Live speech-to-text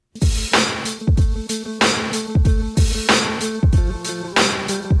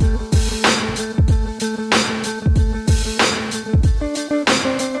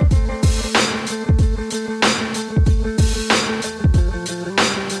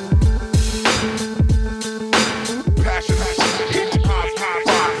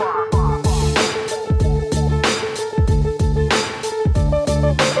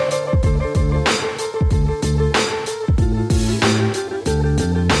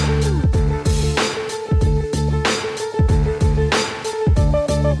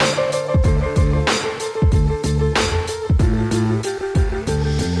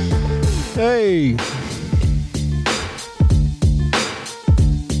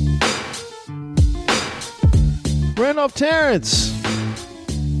Randolph Terrence.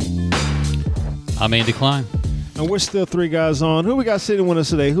 I'm Andy Klein. And we're still three guys on. Who we got sitting with us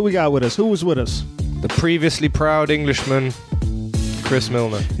today? Who we got with us? Who was with us? The previously proud Englishman, Chris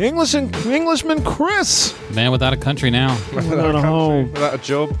Milner. Englishman Chris. Man without a country now. Without a home. Without a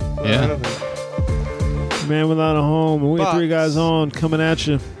job. Yeah. Man without a home. And we're three guys on coming at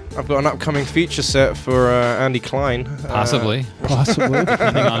you. I've got an upcoming feature set for Andy Klein. Possibly. Possibly.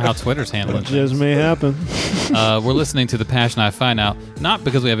 Depending on how Twitter's handling Just may happen. We're listening to The Passion I Find Out, not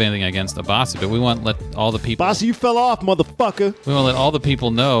because we have anything against Abasi, but we want to let all the people... Bossy, you fell off, motherfucker. We want to let all the people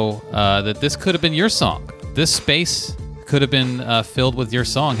know that this could have been your song. This space could have been filled with your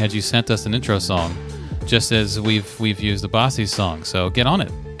song had you sent us an intro song, just as we've used Abasi's song. So get on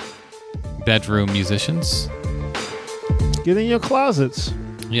it. Bedroom musicians. Get in your closets.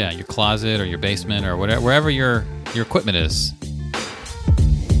 Yeah, your closet or your basement or whatever, wherever your equipment is.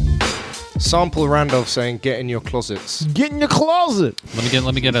 Sample Randolph saying, "Get in your closets." Get in your closet.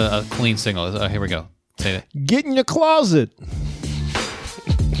 Let me get a clean signal. Here we go. Say it. Get in your closet.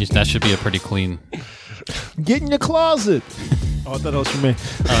 That should be a pretty clean. Get in your closet. Oh, I thought that was for me.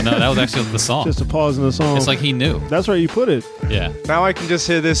 Oh no, that was actually the song. Just a pause in the song. It's like he knew. That's where you put it. Yeah. Now I can just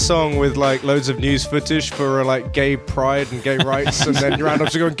hear this song with like loads of news footage for like gay pride and gay rights, and then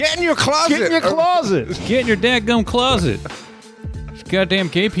Randolph's going, "Get in your closet." Get in your closet. Get in your dadgum closet. There's goddamn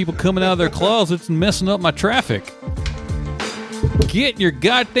gay people coming out of their closets and messing up my traffic. Get in your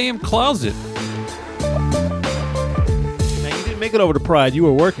goddamn closet. Now, you didn't make it over to Pride. You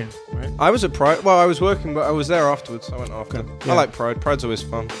were working, right? I was at Pride. Well, I was working, but I was there afterwards. I went after. Okay. Yeah. I like Pride. Pride's always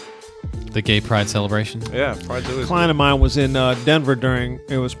fun. The gay pride celebration. Yeah, Pride's always A client of mine was in Denver during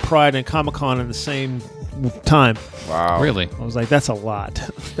it was Pride and Comic-Con in the same time. Wow. Really? I was like, that's a lot.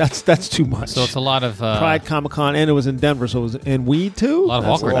 That's too much. So it's a lot of Pride, Comic-Con, and it was in Denver, so it was in weed too. a lot of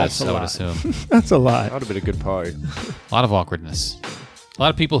That's awkwardness, a I would lot. assume. That's a lot. That would have been a good party. A lot of awkwardness. A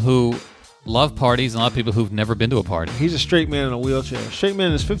lot of people who love parties and a lot of people who've never been to a party. He's a straight man in a wheelchair. Straight man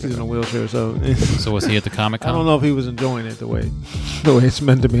in his 50s in a wheelchair. So So was he at the Comic I don't Con? know if he was enjoying it the way it's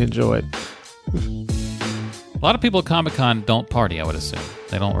meant to be enjoyed. A lot of people at Comic Con don't party, I would assume.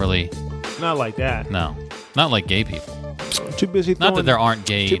 They don't really. Not like that. No. Not like gay people. Too busy. Not that there aren't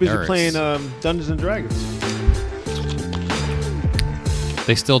gay Too busy nerds. playing Dungeons and Dragons.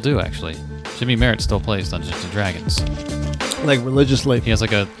 They still do, actually. Jimmy Merritt still plays Dungeons and Dragons. Like religiously. He has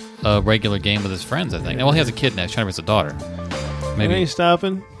like a regular game with his friends, I think. Well, he has a kid now. He's trying to raise a daughter. It Maybe. ain't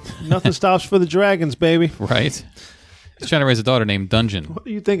stopping. Nothing stops for the dragons, baby. Right? He's trying to raise a daughter named Dungeon. What are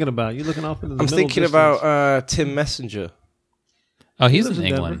you thinking about? You looking off into the I'm middle thinking distance. about Tim Messenger. Oh, he's Lives in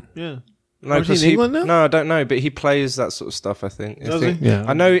England. Denver. Yeah. No, Oh, is he 'cause in England now? No, I don't know, but he plays that sort of stuff. I think. Does he? Yeah.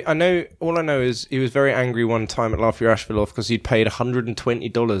 I know. All I know is he was very angry one time at Laugh Your Asheville off because he'd paid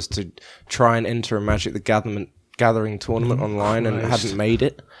 $120 to try and enter a Magic the Gathering tournament online and Christ. hadn't made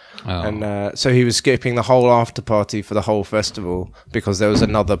it. Oh. And so he was skipping the whole after party for the whole festival because there was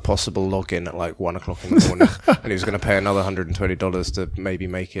another possible login at like 1 o'clock in the morning, and he was going to pay another $120 to maybe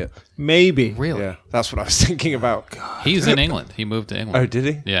make it. Maybe. Really? Yeah, that's what I was thinking about. He's in England. He moved to England. Oh, did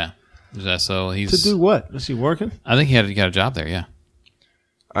he? Yeah. So he's. To do what? Is he working? I think he got a job there, yeah.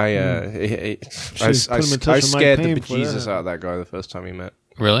 I Put him in touch with Mike scared the Payne for bejesus that. out of that guy the first time we met.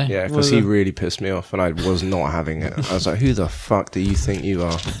 Really? Yeah, because Well, he really pissed me off, and I was not having it. I was like, "Who the fuck do you think you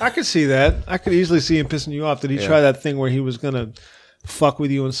are?" I could see that. I could easily see him pissing you off. Did he Yeah. try that thing where he was going to fuck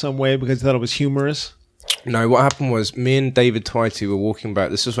with you in some way because he thought it was humorous? No, what happened was me and David Twitey were walking back.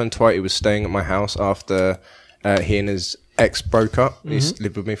 This was when Twitey was staying at my house after he and his ex broke up. He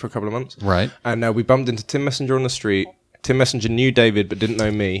lived with me for a couple of months. Right. And we bumped into Tim Messenger on the street. Tim Messenger knew David but didn't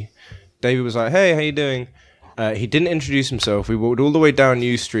know me. David was like, "Hey, how you doing?" He didn't introduce himself. We walked all the way down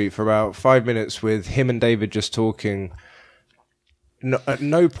New Street for about 5 minutes with him and David just talking. No, at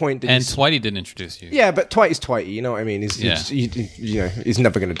no point did And he... Twitey didn't introduce you. Yeah, but Twitey's Twitey, you know what I mean? He's he's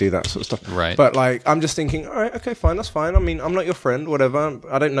never going to do that sort of stuff. Right. But like, I'm just thinking, all right, okay, fine, that's fine. I mean, I'm not your friend, whatever.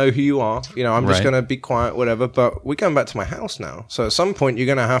 I don't know who you are. You know, I'm just Right. going to be quiet, whatever. But we're going back to my house now. So at some point, you're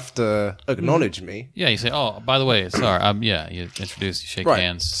going to have to acknowledge me. Yeah, you say, "Oh, by the way, sorry." Yeah, you introduce, you shake Right.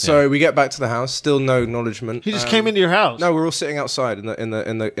 hands. So we get back to the house, still no acknowledgement. He just came into your house. No, we're all sitting outside on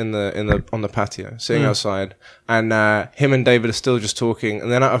the patio, sitting outside, and him and David are still just talking. And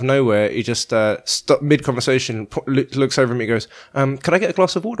then out of nowhere, he just stopped mid conversation, looks over at me, and goes, "Could I get a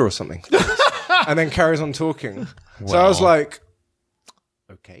glass of water or something?" And then carries on talking. So I was Wow. like,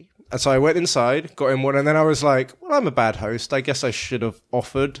 okay. And so I went inside, got him one, and then I was like, well, I'm a bad host. I guess I should have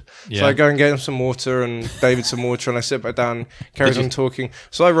offered. Yeah. So I go and get him some water and David some water, and I sit back down, carries on talking.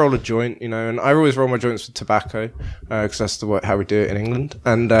 So I roll a joint, and I always roll my joints with tobacco because that's how we do it in England.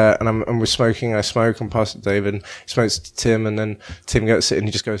 And we're smoking. I smoke and pass it to David. And he smokes to Tim, and then Tim gets it, and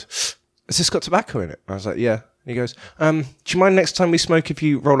he just goes, "Has this got tobacco in it?" And I was like, "Yeah." And he goes, "Do you mind next time we smoke if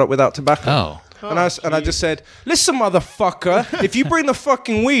you roll up without tobacco?" Oh. And I just said, "Listen, motherfucker, if you bring the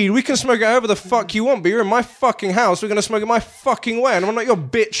fucking weed, we can smoke it however the fuck you want, but you're in my fucking house, we're going to smoke it my fucking way, and I'm not your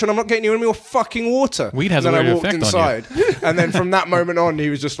bitch, and I'm not getting you any more fucking water." Weed has and a then weird I walked effect on inside, and then from that moment on,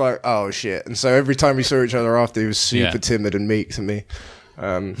 he was just like, "Oh, shit." And so every time we saw each other after, he was super timid and meek to me.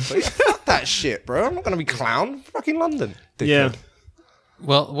 But yeah, fuck that shit, bro. I'm not going to be clown. Fucking London. Dickhead. Yeah.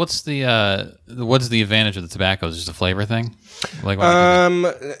 Well, what's the advantage of the tobacco? Is it just a flavor thing? Like,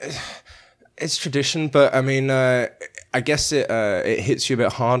 It's tradition, but I mean, I guess it hits you a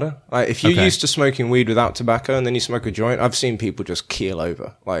bit harder. Like if you're used to smoking weed without tobacco and then you smoke a joint, I've seen people just keel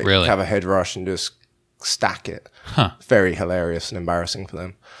over, like Really? have a head rush and just stack it. Huh. Very hilarious and embarrassing for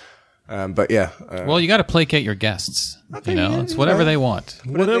them. But yeah. well, you got to placate your guests. It's whatever they want,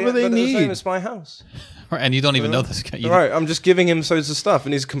 Whatever they need. It's my house. and you don't even know this guy. Right, I'm just giving him loads of stuff,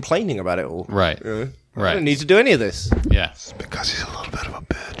 and he's complaining about it all. Right. I Right. don't need to do any of this. Yeah. Because he's a little bit of a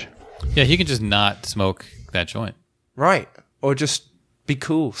bitch. Yeah, he can just not smoke that joint. Right, or just be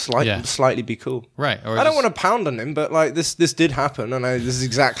cool, slightly be cool. Right. Or I don't want to pound on him, but like this did happen, and this is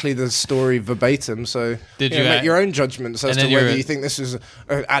exactly the story verbatim. So Did you make your own judgments as and to then whether you're- you think this is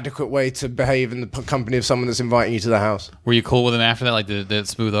an adequate way to behave in the company of someone that's inviting you to the house. Were you cool with him after that? Like, did it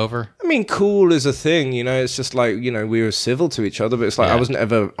smooth over? I mean, cool is a thing, It's just like we were civil to each other, but it's like Yeah. I wasn't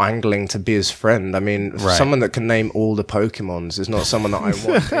ever angling to be his friend. I mean, Right. someone that can name all the Pokemons is not someone that I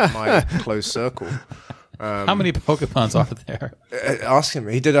want in my close circle. How many Pokemons are there? Ask him.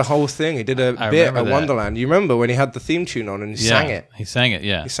 He did a whole thing. He did a I bit remember at that. Wonderland. You remember when he had the theme tune on and he sang it? He sang it.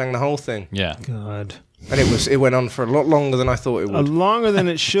 Yeah. He sang the whole thing. Yeah. God. And it went on for a lot longer than I thought it would. Longer than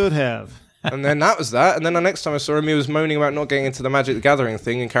it should have. And then that was that. And then the next time I saw him, he was moaning about not getting into the Magic the Gathering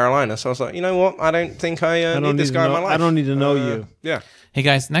thing in Carolina. So I was like, you know what? I don't think I need this guy in my life. I don't need to know you. Yeah. Hey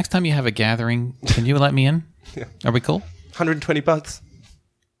guys, next time you have a gathering, can you let me in? Yeah. Are we cool? $120.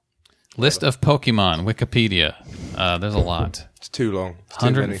 List of Pokemon, Wikipedia. There's a lot. It's too long. It's too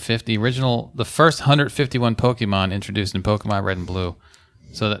many. 150 the first 151 Pokemon introduced in Pokemon Red and Blue.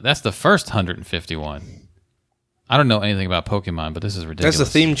 So that's the first 151. I don't know anything about Pokemon, but this is ridiculous. There's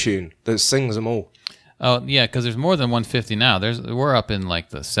a theme tune that sings them all. Oh yeah, because there's more than 150 now. We're up in like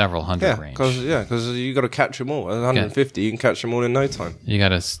the several hundred Yeah, range. because you got to catch them all. At 150, you can catch them all in no time. You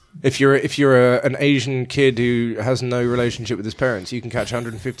gotta. If you're an Asian kid who has no relationship with his parents, you can catch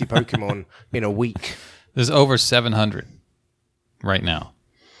 150 Pokemon in a week. There's over 700 right now.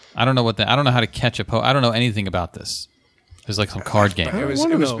 I don't know I don't know how to catch a I don't know anything about this. There's like some card game. It was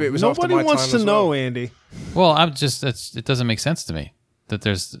Nobody after my wants time to as know, well. Andy. Well, it doesn't make sense to me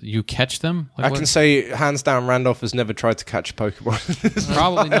that you catch them. Like, I can say hands down, Randolph has never tried to catch Pokemon.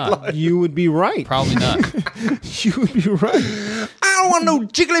 probably not. You would be right. Probably not. You would be right. I don't want no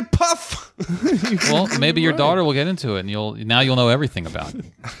Jigglypuff. Well, maybe your daughter will get into it, and you'll know everything about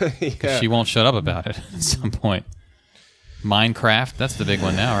it. Yeah. She won't shut up about it at some point. Minecraft, that's the big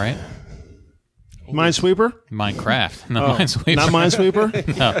one now, right? Minesweeper? Minecraft, not Minesweeper. Not Minesweeper?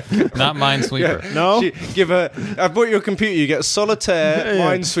 No, not Minesweeper. No? I bought you a computer. You get Solitaire,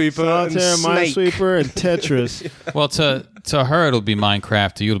 Minesweeper, and Solitaire, Snake. Minesweeper, and Tetris. Well, to her it'll be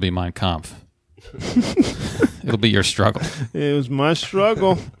Minecraft. To you it'll be Mein Kampf. It'll be your struggle. It was my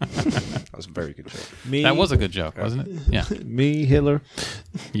struggle. That was a very good joke. Me, That was a good joke, wasn't it? Yeah. me, Hitler.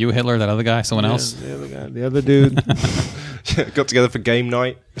 You, Hitler, that other guy, someone else. Yeah, the other guy, the other dude. Got together for game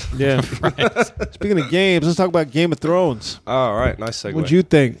night. Yeah. Speaking of games, let's talk about Game of Thrones. Oh, all right, nice segue. What'd you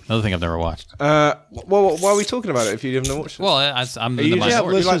think? Another thing I've never watched. Well, why are we talking about it if you haven't watched it? Well, I'm you the just have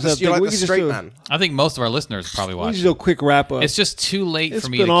minority. listeners that you're think like we the can just straight do it. man. I think most of our listeners probably We watch just do a it. quick wrap up. It's just too late It's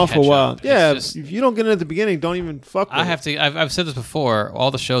for me been to off catch a while. up. It's Yeah, just- if you don't get it at the beginning, don't even fuck with I have to. I've said this before. All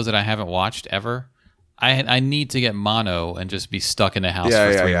the shows that I haven't watched ever, I need to get mono and just be stuck in the house Yeah,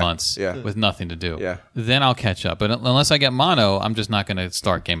 for yeah, 3 yeah. months Yeah. with nothing to do. Yeah. Then I'll catch up. But unless I get mono, I'm just not going to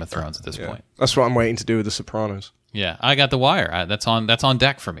start Game of Thrones at this point. That's what I'm waiting to do with The Sopranos. Yeah, I got The Wire. That's on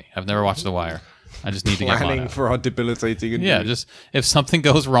deck for me. I've never watched The Wire. I just need to get Planning mono. for our debilitating injury. Yeah, just if something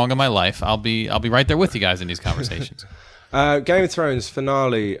goes wrong in my life, I'll be right there with you guys in these conversations. Game of Thrones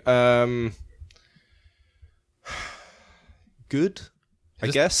finale. Good, I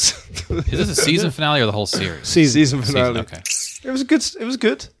guess. Is this a season finale or the whole series? season. Season finale. Okay. It was good. It was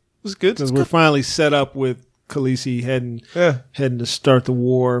good. It was good. Because we're finally set up with Khaleesi heading to start the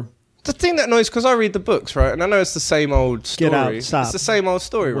war. The thing that annoys, because I read the books, right? And I know it's the same old story. Get out, stop. It's the same old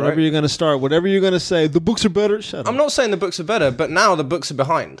story, Whatever right? you're going to start, whatever you're going to say, the books are better. Shut up. I'm not saying the books are better, but now the books are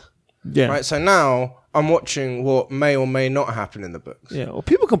behind. Yeah. Right? So now I'm watching what may or may not happen in the books. Yeah. Well,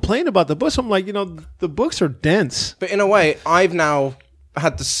 people complain about the books. I'm like, the books are dense. But in a way, I've now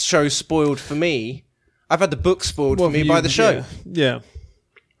had the show spoiled for me. I've had the book spoiled for me by the show. Yeah.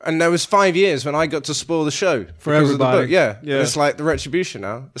 And there was 5 years when I got to spoil the show For because of the everybody. book. Yeah. Yeah. And it's like the retribution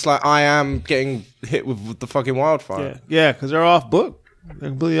now. It's like I am getting hit with the fucking wildfire. Yeah, because they're off book. They're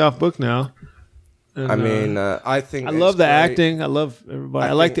completely off book now. And, I mean, I think I it's love the great. acting. I love everybody.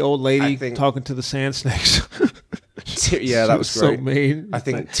 I like think- the old I lady think- talking to the sand snakes. Yeah, that was great. So mean. I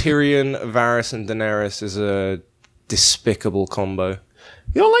think Tyrion, Varys, and Daenerys is a despicable combo.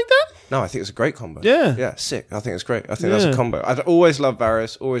 You don't like that? No, I think it's a great combo. Yeah. Yeah, sick. I think it's great. I think that's Yeah. a combo. I've always loved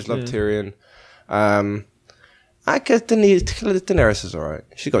Varys, always loved Tyrion. I guess Daenerys is alright.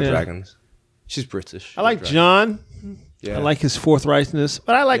 She's got Yeah. dragons. She's British. I like John. Yeah. I like his forthrightness,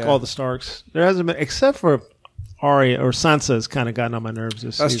 but I like Yeah. all the Starks. There hasn't been, except for Arya or Sansa, has kind of gotten on my nerves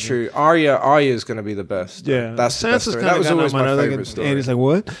this That's season. true. Arya's going to be the best. Yeah, That's the best Sansa's story. kind That of was gotten always on my my nerves. favorite story. Andy's like,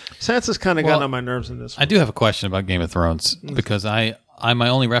 what? Sansa's kind of Well, gotten on my nerves in this I one. do have a question about Game of Thrones because I my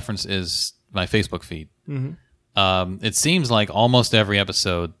only reference is my Facebook feed. It seems like almost every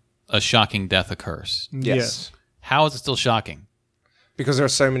episode a shocking death occurs. Yes. How is it still shocking? Because there are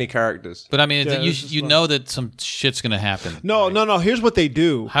so many characters. But I mean, Yeah, you this is you fun. know that some shit's going to happen. No. Here's what they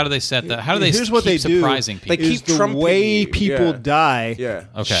do. How do they set that? How do they Here's what keep they do. surprising people? They Is keep the trumping way you. people Yeah. die Yeah.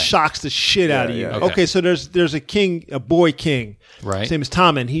 Okay. shocks the shit out of you. yeah. Okay. Okay, so there's a king, a boy king. Right. His name is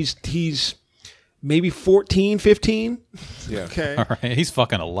Tommen. He's maybe 14, 15. Yeah. Okay. All right, he's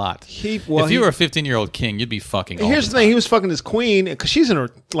fucking a lot. If If you were a 15-year-old king, you'd be fucking. All Here's the the thing: he was fucking his queen because she's in her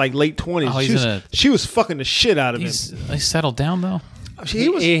like late 20s. Oh, he's she was fucking the shit out of him. They settled down though.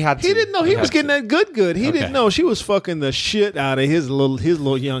 He had to. He didn't know he was getting that good. He Okay. didn't know she was fucking the shit out of his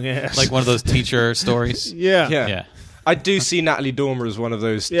little young ass. Like one of those teacher stories. yeah, Yeah. Yeah. I do see Natalie Dormer as one of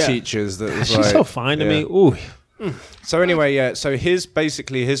those Yeah. teachers that was She's like, so fine to yeah. me. Ooh, So anyway, yeah. So his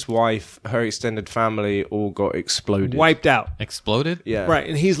wife, her extended family all got exploded. wiped out. Exploded. Yeah. Right,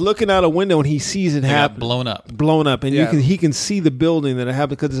 and he's looking out a window and he sees it They got happen. blown up. Blown up, and Yeah. he can see the building that it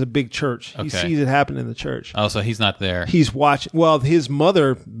happened because it's a big church. He Okay. sees it happen in the church. Oh, so he's not there. He's watching. Well, his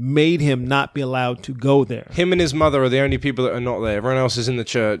mother made him not be allowed to go there. Him and his mother are the only people that are not there. Everyone else is in the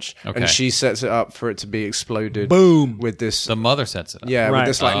church, Okay. and she sets it up for it to be exploded. Boom. With this, The mother sets it up. yeah, Right. with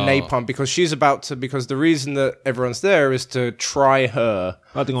this like Oh. napalm because she's about to. Because the reason that everyone's there is to try her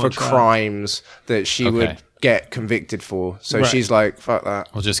About to go for on trial. crimes that she Okay. would get convicted for. So Right. she's like, "Fuck that,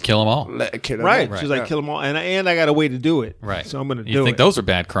 We'll just kill them all. let her kill her." Right. all." She's like, Yeah. kill them all, and I got a way to do it. Right. So I'm going to do You think it. those are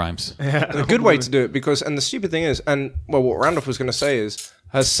bad crimes? A good way to do it because, and the stupid thing is, and well, what Randolph was going to say is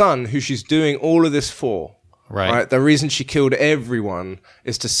her son, who she's doing all of this for, Right. The reason she killed everyone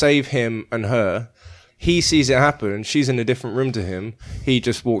is to save him and her. He sees it happen. She's in a different room to him. He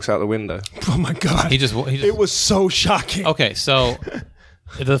just walks out the window. Oh my god! He just. It was so shocking. Okay, so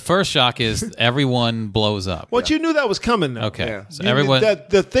the first shock is everyone blows up. Well, you knew that was coming, though. Okay, Yeah. so You- everyone.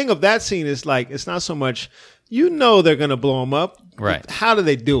 The thing of that scene is like it's not so much. You know they're going to blow him up. Right. How do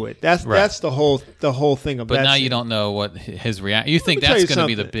they do it? That's the whole thing of that. but now scene. you don't know what his reaction. You think Let me tell that's you going to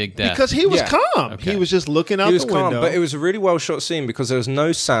be the something. big death because he was Yeah. calm. Okay. He was just looking out He was the calm, window. but it was a really well shot scene because there was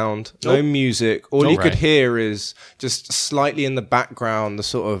no sound, no Nope. music. All you Right. could hear is just slightly in the background the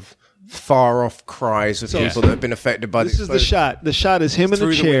sort of far off cries of people that have been affected by This is the explosion. shot. The shot is him in the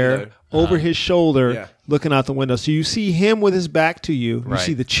Through the chair window. over his shoulder, Yeah. looking out the window. So you see him with his back to you. You Right.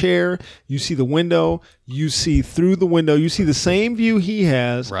 see the chair. You see the window. You see through the window. You see the same view he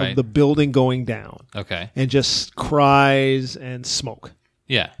has Right. of the building going down, Okay. and just cries and smoke.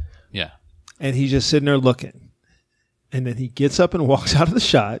 Yeah. Yeah. And he's just sitting there looking. And then he gets up and walks out of the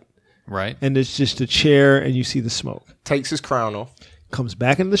shot, Right. and it's just a chair, and you see the smoke. Takes his crown off. Comes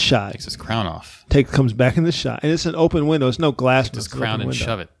back into the shot. Takes his crown off. Comes back in the shot, and it's an open window. It's no glass. His crown and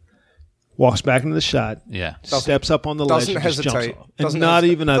shove it. Walks back into the shot. Yeah. Steps up on the ledge. Doesn't and just jumps hesitate. off.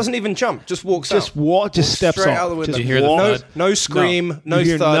 And doesn't even jump. Just walks just out. walk. Just steps straight off. out the window. Just Do you hear the walk. thud? No scream, No, no you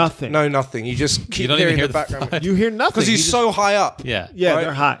hear thud, nothing. no nothing. You just keep don't even hearing hear the the background. thud. You hear nothing Because he's You just- so high up. Yeah. Yeah, right?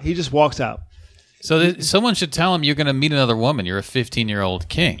 they're hot. He just walks out. So someone should tell him you're going to meet another woman. You're a 15-year-old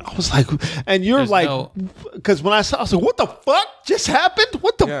king. I was like, and you're There's like, no- because when I saw, I was like, what the fuck just happened?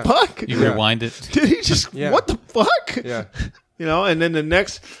 What the Yeah. fuck? You rewind it. Did he just? Yeah. What the fuck? Yeah. You know, and then the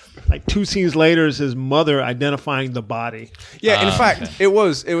next, like 2 scenes later, is his mother identifying the body. Yeah, in fact, it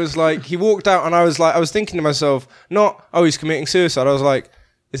was like he walked out and I was thinking to myself, not, oh, he's committing suicide. I was like,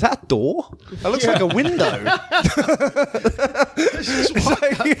 Is that a door? That looks like a window.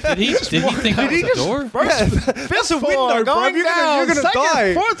 Did he think that was a door? That's a window, bro. You're gonna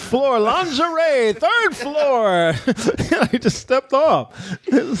die. Fourth floor, lingerie. Third floor. I just stepped off.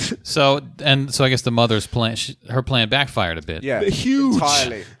 So I guess the mother's plan, her plan backfired a bit. Yeah, Huge.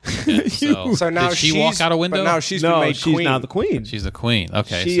 entirely. Okay, so now did she walk out a window? But now she's been made she's queen. now the queen. She's the queen.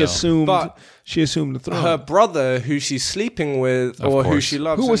 Okay, She so assumed. But she assumed the throne. her brother, who she's sleeping with, or who course. she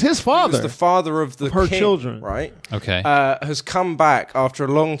loves, Who was his father? Who was the father of her king, children. right? okay. Has come back after a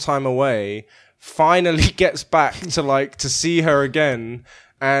long time away. Finally gets back to see her again,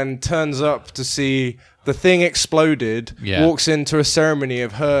 and turns up to see the thing exploded. Yeah. Walks into a ceremony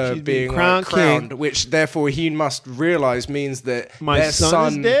of her She's being being crowned crowned, which therefore he must realize means that My their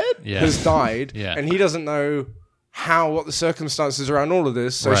son is dead? Yeah. has died, Yeah. and he doesn't know what the circumstances around all of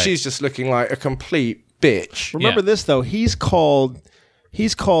this. So Right. she's just looking like a complete bitch. Remember Yeah. this though. He's called the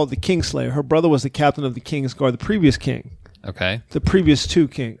Kingslayer. Her brother was the captain of the King's Guard, the previous king, okay. the previous two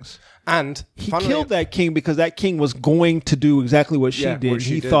kings. And He funnily- killed that king because that king was going to do exactly what she Yeah, did. what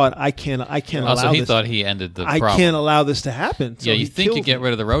she He did. thought, I can't allow Also, he this. thought he ended the I problem. can't allow this to happen. So Yeah, he you think you killed get him.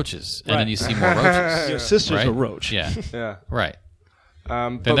 rid of the roaches, and Right. then you see more roaches. Your sister's right? a roach. Yeah, Yeah. right.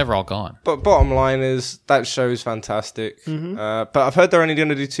 They're But- never all gone. But bottom line is that show's fantastic. But I've heard they're only going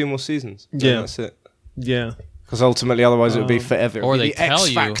to do 2 more seasons. And Yeah. that's it. Yeah. Because ultimately, otherwise, it would be forever. It Or would they be the tell X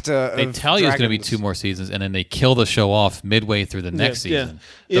you factor they of tell you it's going to be dragons. 2 more seasons, and then they kill the show off midway through the next yeah. season.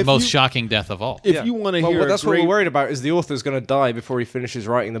 The If most you- shocking death of all. If you want to hear, that's a what great, we're worried about. Is the author's going to die before he finishes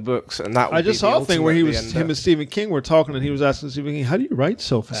writing the books, and that. Would I just be the saw a thing where ultimate end him and Stephen King were talking, and he was asking Stephen King, "How do you write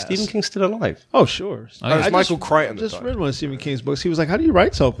so fast?" Stephen King's still alive. Oh, sure. Oh, yeah. It's I Michael Crichton that just died. read one of Stephen King's books. He was like, "How do you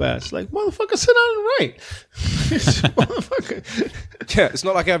write so fast?" Like, motherfucker, sit down and write. Motherfucker, Yeah, it's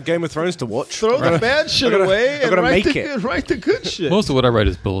not like I have Game of Thrones to watch. throw the bad shit gotta- away I and gotta write make the it. good, write the good shit. Most of what I write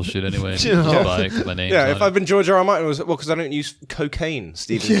is bullshit anyway. You know. Just buy it 'cause my name's Yeah, on if it. I've been George R. R. Martin, it was because I don't use cocaine,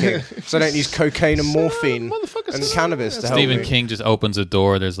 Stephen King. So I don't use cocaine and morphine motherfucker, and sit cannabis down. to help Stephen me. King just opens a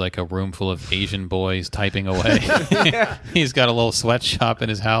door. There's like a room full of Asian boys typing away. He's got a little sweatshop in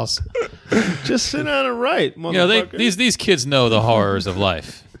his house. Just sit down and write, motherfucker. You know, these kids know the horrors of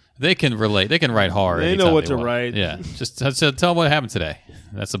life. They can relate. They can write horror. They anytime know what to want. write. Yeah, just tell them what happened today.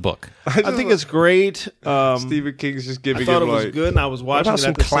 That's a book. I think it's great. Stephen King's just I giving thought it him was like. good, and I was watching about it some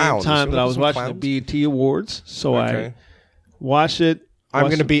at the clowns? same time You that I want was some watching clowns? the BET Awards. So Okay. I watched it. I'm watched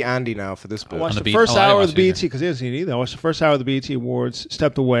going to the- beat Andy now for this I book. watched On the the first I didn't hour watch of the it BET because he hasn't seen it either. I watched the first hour of the BET Awards,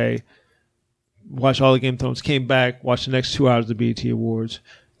 stepped away, watched all the Game of Thrones, came back, watched the next 2 hours of the BET Awards.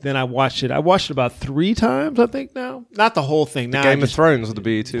 Then I watched it. I watched it about 3 times, I think now. Not the whole thing. Now I Game of just- Thrones or the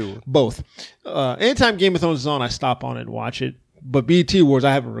BET Award? both. Anytime Game of Thrones is on, I stop on it and watch it. But BET Awards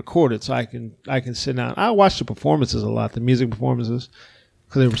I haven't recorded, so I can sit down. I watch the performances a lot, the music performances,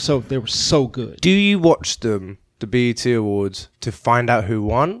 because they were so good. Do you watch them, the BET Awards, to find out who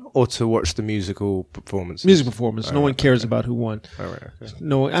won, or to watch the musical performances? Music performance. No one cares about who won. Oh, right, okay.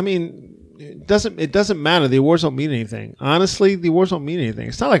 No, I mean it doesn't matter. The awards don't mean anything. Honestly, the awards don't mean anything.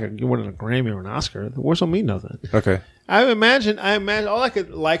 It's not like you're winning a Grammy or an Oscar. The awards don't mean nothing. Okay. I imagine all I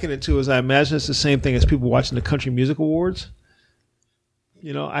could liken it to is I imagine it's the same thing as people watching the Country Music Awards.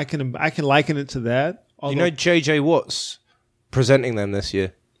 You know, I can liken it to that. You know J.J. Watt's presenting them this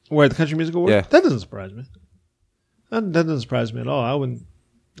year. Where the Country Music Awards? Yeah. That doesn't surprise me. That doesn't surprise me at all.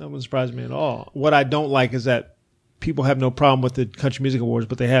 That wouldn't surprise me at all. What I don't like is that people have no problem with the Country Music Awards,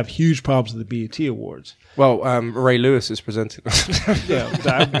 but they have huge problems with the BET Awards. Well, Ray Lewis is presenting them.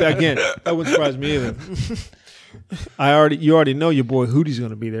 Yeah, again, that wouldn't surprise me either. You already know your boy Hootie's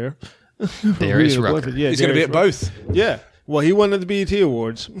going to be there. Darius Hootie the Rucker. boyfriend. Yeah, He's going to be Darius at Rucker. both. Yeah. Well, he won at the BET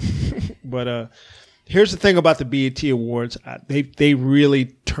Awards. But here's the thing about the BET Awards. They really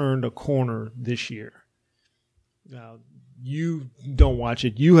turned a corner this year. Now, you don't watch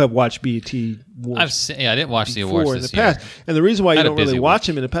it. You have watched BET Awards I didn't watch the before awards in the this year. past. And the reason why you Had a don't really busy watch week.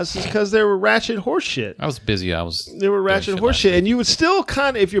 them in the past is because they were ratchet horse shit. I was busy. They were ratchet horse shit. And you would still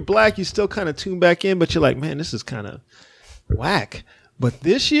kind of, if you're black, you still kind of tune back in, but you're like, man, this is kind of whack. But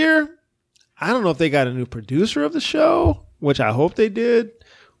this year, I don't know if they got a new producer of the show, which I hope they did,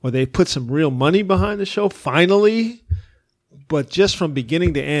 or they put some real money behind the show finally. But just from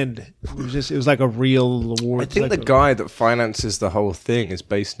beginning to end, it was like a real award. I think like the guy that finances the whole thing is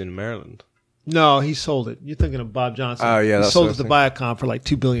based in Maryland. No, he sold it. You're thinking of Bob Johnson. Oh, yeah, he that's sold what it I to was Viacom for like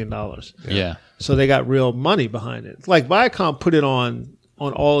 $2 billion. Yeah. So they got real money behind it. Like Viacom put it on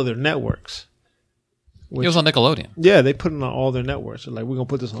all of their networks. It was on Nickelodeon. Yeah, they put it on all their networks. They're like, we're gonna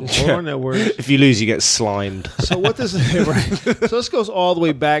put this on all our networks. If you lose, you get slimed. So what this right? So this goes all the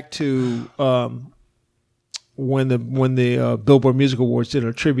way back to when the Billboard Music Awards did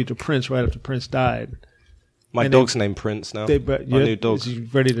a tribute to Prince right after Prince died. My And dog's named Prince now. My new dog. Is he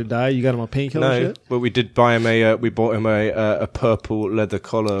ready to die? You got him on painkillers No, yet? but we did buy him we bought him a purple leather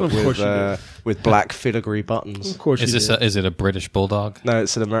collar Of course you did. with black filigree buttons. Of course Is you this did. is it a British bulldog? No,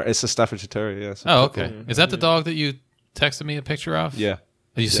 it's it's a Staffordshire Terrier. Yes. Oh, okay. Is that the dog that you texted me a picture of? Yeah.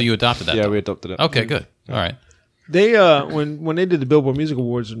 So you adopted that? Yeah, dog? we adopted it. Okay, good. All right. They when they did the Billboard Music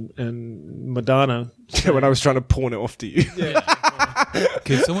Awards and Madonna. Yeah, when I was trying to pawn it off to you.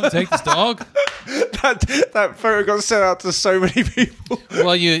 Can someone take this dog? that photo got sent out to so many people.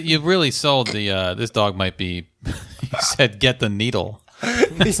 Well, you really sold the this dog might be. You said get the needle.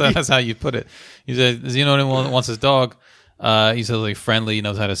 That's how you put it. You said, "Does you know anyone wants his dog?" He said like friendly,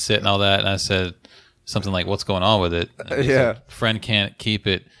 knows how to sit and all that. And I said something like, "What's going on with it?" And he Yeah. said, friend can't keep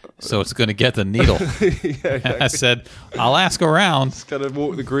it, so it's going to get the needle. Yeah, exactly. I said, "I'll ask around." Gotta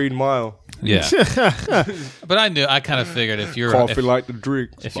walk the green mile. Yeah, but I kind of figured if you're Coffee like the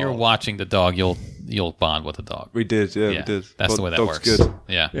drink. if you're watching the dog, you'll bond with the dog. We did, yeah, we did. That's the way that Dog's works. good.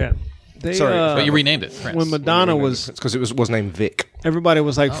 Yeah. Yeah. They, Sorry, But you renamed it. Prince. when Madonna was, It's because it was named Vic. everybody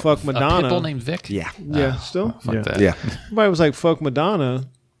was like, "Fuck a Madonna." pitbull named Vic. Yeah. Yeah, still. Fuck that. Yeah. Everybody was like, "Fuck Madonna."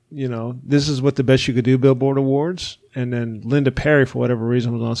 You know, this is what the Best You Could Do Billboard Awards. And then Linda Perry, for whatever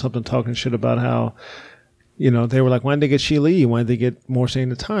reason, was on something talking shit about how, you know, they were like, why didn't they get Sheila E? Why didn't they get More Say in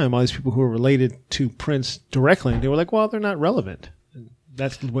the Time? All these people who were related to Prince directly. And they were like, well, they're not relevant. And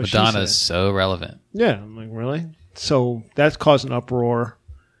that's what she Madonna's said. so relevant. Yeah. I'm like, really? So that's caused an uproar.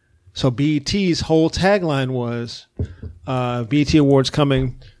 So BET's whole tagline was, BET Awards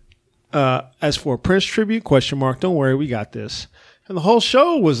coming, as for a Prince tribute, ? Don't worry, we got this. And the whole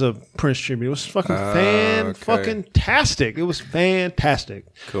show was a Prince tribute. It was fucking fan-fucking-tastic. It was fantastic.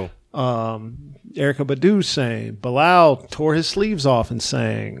 Cool. Erykah Badu sang. Bilal tore his sleeves off and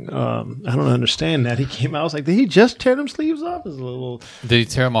sang. I don't understand that. He came out, I was like, did he just tear them sleeves off? It was a little, Did he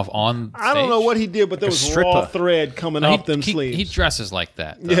tear him off on I don't know stage? what he did, but there was stripper. raw thread coming No, off them sleeves. He dresses like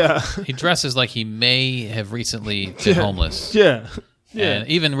that. though. Yeah. He dresses like he may have recently been homeless. Yeah. Yeah. And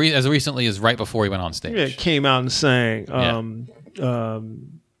even as recently as right before he went on stage. Yeah, came out and sang.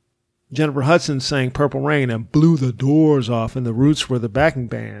 Jennifer Hudson sang "Purple Rain" and blew the doors off, and the Roots were the backing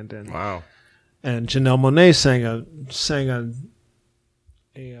band, and Wow. Janelle Monáe sang a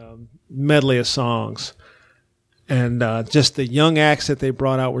medley of songs, and just the young acts that they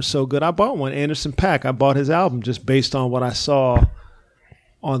brought out were so good. I bought one, Anderson .Paak. I bought his album just based on what I saw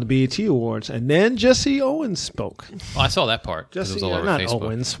on the BET Awards, and then Jesse Owens spoke. Well, I saw that part. 'cause it was all over not Facebook.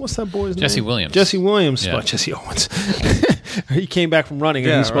 Owens. What's that boy's name? Jesse Williams. Jesse Williams Yeah. spoke. Jesse Owens. He came back from running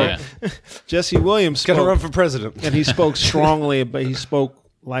and Yeah, he spoke. Yeah. Jesse Williams Gonna spoke, run for president. and he spoke strongly, but he spoke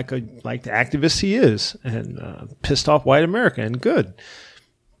like the activist he is, and pissed off white America, and good.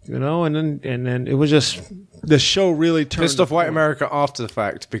 You know, and then it was just the show really turned Pissed off white America after the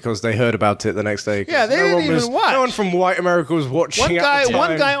fact because they heard about it the next day. 'Cause Yeah, they didn't even watch. No one from white America was watching. One at the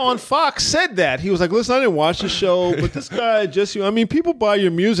time. guy on Fox said that. He was like, "Listen, I didn't watch the show, but this guy Jesse. I mean, people buy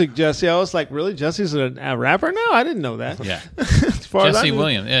your music, Jesse." I was like, "Really? Jesse's a rapper now? I didn't know that." Yeah. As far as I Jesse knew-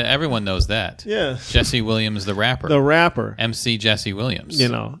 Williams. Yeah, everyone knows that. Yeah, Jesse Williams, the rapper. the rapper. MC Jesse Williams. You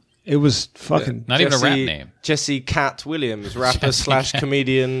know, it was fucking. Not even a rap name. Jesse Cat Williams, rapper Jesse slash Cat.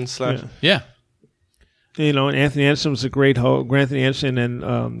 comedian slash. Yeah. You know, and Anthony Anderson was a great host. Anthony Anderson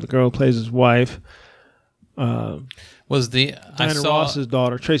and the girl who plays his wife, Was the I Diana saw Ross's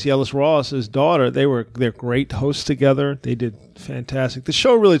daughter, Tracy Ellis Ross's daughter. They're great hosts together. They did fantastic. The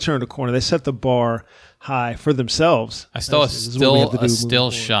show really turned a corner. They set the bar high for themselves. I saw This is what we have to do a moving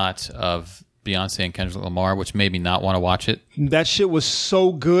still forward. shot of Beyonce and Kendrick Lamar, which made me not want to watch it. That shit was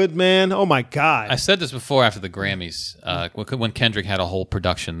so good, man. Oh my god. I said this before after the Grammys, when Kendrick had a whole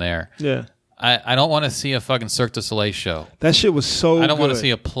production there. Yeah. I don't want to see a fucking Cirque du Soleil show. That shit was so I don't want to good. see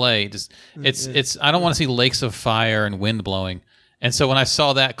a play. Just it's. I don't want to see lakes of fire and wind blowing. And so when I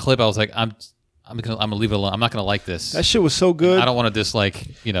saw that clip, I was like, I'm gonna leave it alone. I'm not gonna like this. That shit was so good. I don't want to dislike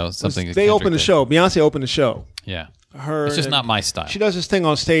something. They Kendrick opened the did. show. Beyonce opened the show. Yeah, Her it's just and- not my style. She does this thing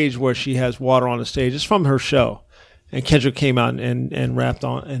on stage where she has water on the stage. It's from her show. And Kendrick came out and rapped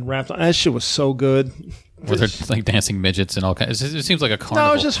on. That shit was so good. Where they're like dancing midgets and all kinds. It seems like a carnival.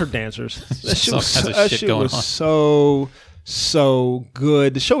 No, it's just her dancers. That shit all was, kinds of that shit shit going was on. so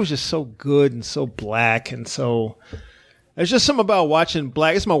good. The show was just so good and so black and so. There's just something about watching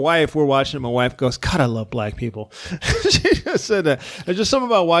black. It's my wife. We're watching it. My wife goes, "God, I love black people." She just said that. There's just something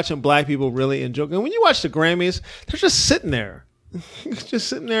about watching black people really enjoy. And when you watch the Grammys, they're just sitting there,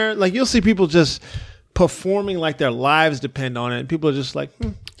 Like you'll see people just performing like their lives depend on it, and people are just like, yeah,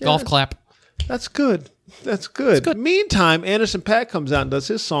 golf clap. That's good. That's good. Meantime, Anderson .Paak comes out and does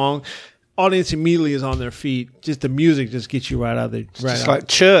his song. audience immediately is on their feet. Just the music just gets you right out of the right. It's out. like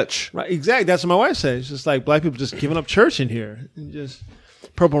church. Right, exactly. That's what my wife said. It's just like black people just giving up church in here. And just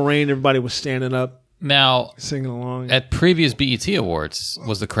Purple Rain, everybody was standing up, Now, singing along. at previous BET Awards,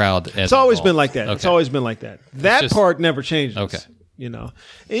 was the crowd? It's always been like that. It's always been like that. That just- part never changes. Okay. You know,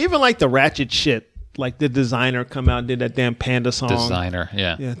 and even like the ratchet shit, like the Designer come out and did that damn Panda song. Designer.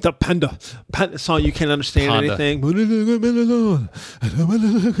 Yeah. Yeah, the Panda song. You can't understand Panda. anything.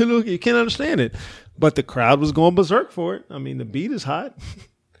 You can't understand it. But the crowd was going berserk for it. I mean, the beat is hot.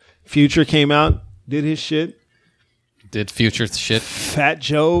 Future came out, did his shit. Did Future shit? Fat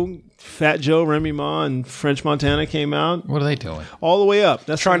Joe, Remy Ma, and French Montana came out. What are they doing? All the way up.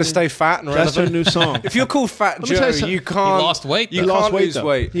 That's Trying to their- stay fat and That's their relevant. new song. If you're called Fat me Joe, tell you something. you can't. He lost weight, You though. He lost can't weight, lose though.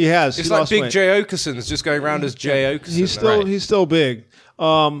 weight. He has. It's He like lost Big weight. J Okerson's just going around as J Okerson. He's still big.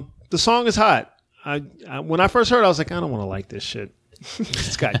 The song is hot. I when I first heard it, I was like, I don't want to like this shit.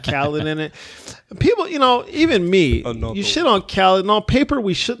 It's got Khaled in it. People, even me, you shit on Khaled. And on paper,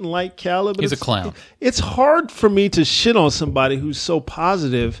 we shouldn't like Khaled. But He's a clown. It's hard for me to shit on somebody who's so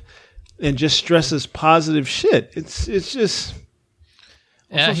positive and just stresses positive shit. It's just.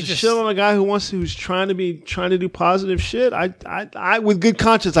 Yeah, So he to just, shit on a guy who's trying to do positive shit. I with good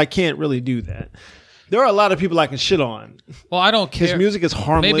conscience, I can't really do that. There are a lot of people I can shit on. well, I don't care. His music is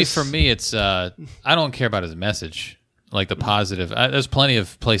harmless. Maybe for me, it's I don't care about his message, like the positive. There's plenty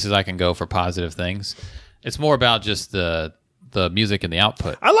of places I can go for positive things. It's more about just the music and the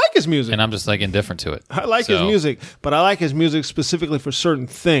output, I like his music. and I'm just like indifferent to it. I like his So, music, but I like his music specifically for certain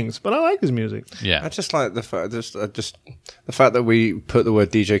things. But I like his music. Yeah, I just like the fact, just the fact that we put the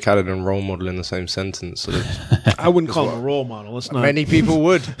word DJ Khaled and role model in the same sentence. Sort of. I wouldn't call him a role model. It's not. Many people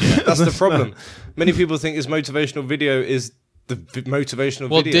would. That's the problem. Many people think his motivational video is the motivational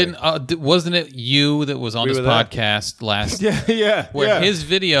well, video. wasn't it you that was on We this were there. podcast last? Yeah. Where his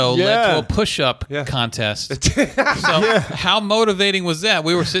video led Yeah. to a push-up Yeah. contest. So how motivating was that?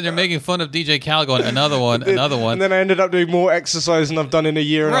 We were sitting there making fun of DJ Khaled, going another one. And then I ended up doing more exercise than I've done in a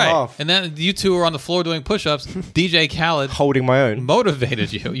year and a Right, half. and then you two were on the floor doing push-ups. DJ Khaled Holding my own.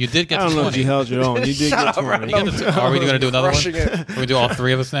 motivated you. You did get I to don't know if 20. you held your own. You did get 20. Are we going to do another one? Crushing it. Can we do all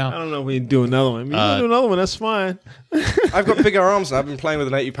three of us I now? don't know if we can do another one. I mean, you can do another one. That's fine. I've got bigger arms now. I've been playing with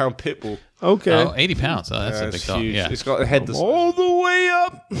an 80-pound pit bull. Okay. Oh, 80 pounds. Oh, that's Yeah, a big it's dog. huge. Yeah. It's got a head that's All the way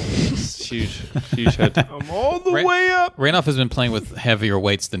up. huge. Huge head. I'm all the Right. way up. Randolph has been playing with heavier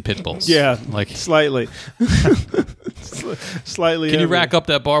weights than pit bulls. Yeah, Like, slightly. Slightly. can you heavy. rack up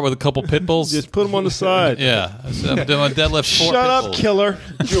that bar with a couple pit bulls? Just put them on the side. Yeah. So I'm doing deadlift 4 Shut pit up, bulls. killer.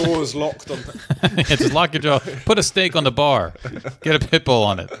 Jaws locked on. Yeah, just lock your jaw. Put a steak on the bar. Get a pit bull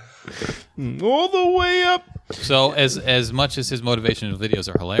on it. All the way up. So as much as his motivational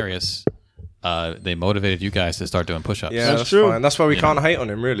videos are hilarious, they motivated you guys to start doing push-ups. Yeah, That's that's true. fine. That's why we can't hate on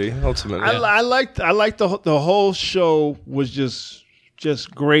him, really. Ultimately, I liked the whole show was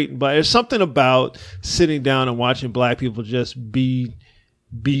just great, but there's something about sitting down and watching black people just be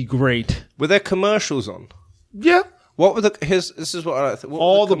great. were there commercials on? Yeah, What were This is what I like. What were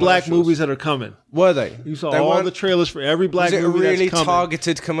all the black commercials? movies that are coming. Were they? You saw They all weren't- the trailers for every black Was it a movie really that's coming.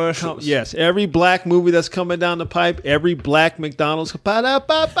 targeted commercials? Yes, every black movie that's coming down the pipe, every black McDonald's,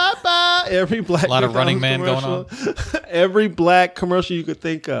 ba-da-ba-ba-ba, every black A lot of Running McDonald's Man going commercial, every black commercial you could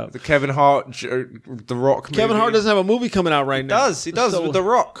think of. The Kevin Hart, The Rock. Kevin movie. Hart doesn't have a movie coming out right now. He does So- with The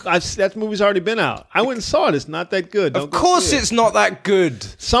Rock. that movie's already been out. I went and saw it. It's not that good. Don't Of go course, see it. it's not that good.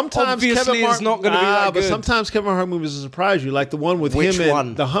 Sometimes Obviously, Kevin Hart, it's not gonna be that But good. sometimes Kevin Hart movies will surprise you, like the one with Which him one?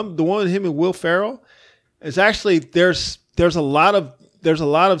 and the one with him and Will Ferrell. It's actually there's a lot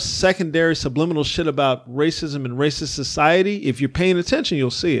of secondary subliminal shit about racism and racist society. If you're paying attention, you'll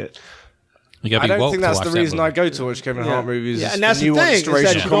see it. You gotta I be don't woke think to that's watch the that reason movie. I go to watch Kevin Hart movies. Yeah, is and that's the nuanced thing. Is that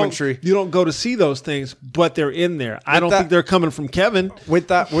racial you commentary. don't go to see those things, but they're in there. I don't that- think they're coming from Kevin. With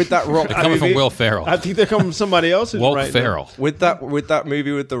that Rock They're coming from movie- Will Ferrell. I think they're coming from somebody else. Woke right Ferrell. With that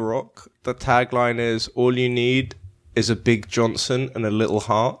movie with The Rock, the tagline is "All you need is a big Johnson and a little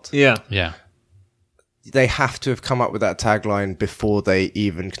heart." Yeah. Yeah. They have to have come up with that tagline before they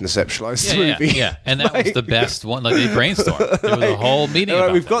even conceptualized the Yeah, movie. yeah. And that was the best one. Like, they brainstormed. There was a whole meeting They're like,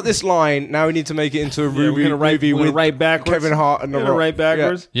 about we've that. got this line. Now we need to make it into a We're movie, gonna write, movie we're gonna with write backwards. Kevin Hart and The We're gonna Rock. write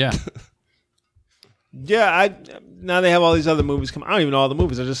backwards. Yeah. Yeah, now they have all these other movies come. I don't even know all the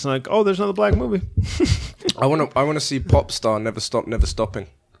movies. They're just like, oh, there's another black movie. I want to see Pop Star Never Stop, Never Stopping.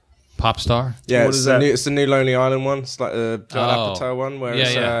 Pop star? Yeah, What it's is the that? new, it's the new Lonely Island one. It's like the Judd Oh. Apatow one where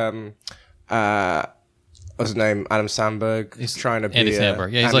Yeah, it's what's his name? Adam Sandberg. He's trying to be Andy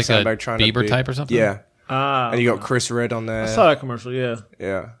Samberg. Yeah, he's like a Bieber type or something? Yeah, Ah, and you got Chris Red on there. I saw that commercial. Yeah,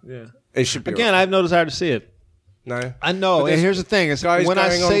 Yeah, yeah. it should be Again, I've no desire to see it. No. I know. But And there's here's the thing: is guys when I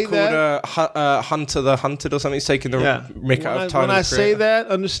going say on that, called Hunter the Hunted or something. He's taking the mick out of time. when I say that,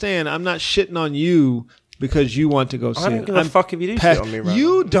 understand, I'm not shitting on you because you want to go see it. I don't give a fuck if you do shit on me, Ryan.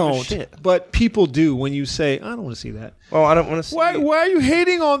 You I don't give a don't, shit. but people do when you say, I don't want to see that. Well, I don't want to see. Why are you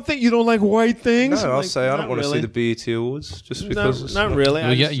hating on things? You don't like white things? No, I'll Like, say I not don't want really. to see the BET Awards just because it's Not really.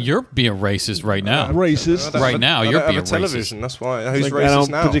 Well, yeah, you're being racist right now. Racist. Right now, I you're don't have being a television. racist. That's why. Who's Like, I racist don't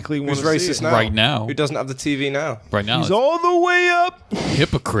now? particularly Who's wanna see racist it. now? Right now. Who doesn't have the TV now? Right now, He's all the way up.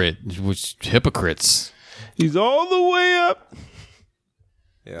 hypocrite. Which hypocrites? He's all the way up.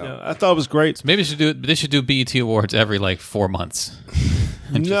 Yeah. Yeah, I thought it was great. Maybe they should do BET Awards every like 4 months.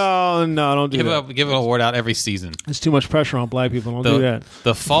 No, don't do that. Give an award out every season. It's too much pressure on black people. Don't do that.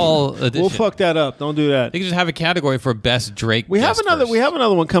 The fall edition. We'll fuck that up. Don't do that. They could just have a category for best Drake. We have guest another. verse. We have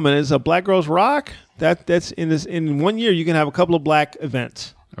another one coming. It's a Black Girls Rock. That's in 1 year. You can have a couple of black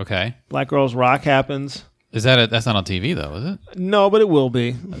events. Okay. Black Girls Rock happens. Is that that's not on TV though, is it? No, but it will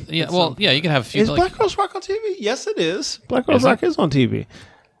be. Yeah. Well, yeah. You can have a few. Is like, Black Girls Rock on TV? Yes, it is. Black Girls Is it? Rock is on TV.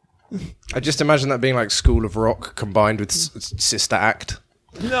 I just imagine that being like School of Rock combined with Sister Act.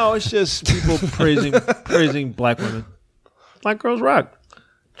 No, it's just people praising black women. Black Girls Rock.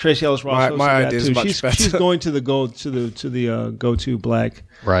 Tracy Ellis Ross. My idea is much better. She's going to the go-to black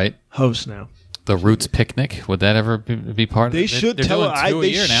right. host now. The Roots Picnic. Would that ever be part of it? They should They're doing two a they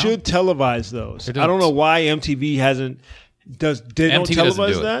year now. should televise those. They're doing I don't know why MTV hasn't. They don't MTV doesn't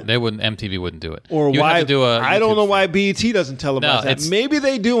televise do that? it. They wouldn't. MTV wouldn't do it. Or You would why? have to do a I don't YouTube know why stream. BET doesn't televise No, that. it's- Maybe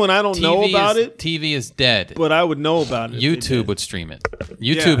they do, and I don't know about it. TV is dead. But I would know about it. if they YouTube did. would stream it.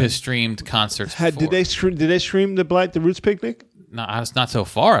 YouTube Yeah. has streamed concerts. Did before. they stream the Roots Picnic? No, it's not so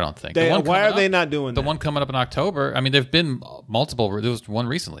far. I don't think. Why coming are they up- not doing the that? one coming up in October? I mean, there've been multiple. There was one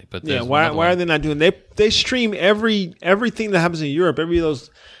recently, but Yeah, there's why another are one. they not doing? They stream everything that happens in Europe. Every of those,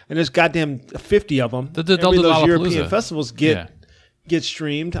 and there's goddamn 50 of them. They'll every do of those Lollapalooza. European festivals get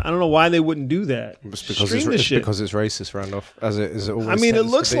streamed. I don't know why they wouldn't do that. It's because Stream the it's shit. because it's racist, Randolph. As it always. I mean, it tends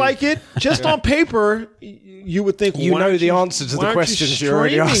to looks be. like it. Just on paper, you would think You why know aren't the you- answer to why the aren't questions you you're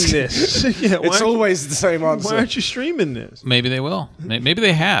already streaming asking. This? Yeah, It's always the same Why answer. aren't you streaming this? Maybe they will. Maybe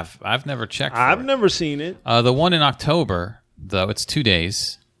they have. I've never checked. For I've it. never seen it. The one in October, though, it's 2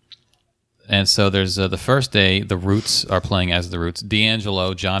 days. And so there's the first day, the Roots are playing as the Roots.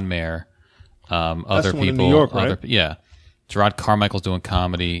 D'Angelo, John Mayer, other the one in people. New York, right? Yeah. Gerard Carmichael's doing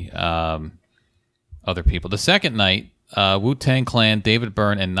comedy, other people. The second night, Wu-Tang Clan, David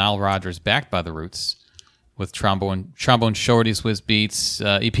Byrne, and Nile Rodgers backed by the Roots with Trombone Shorty, Swizz Beats,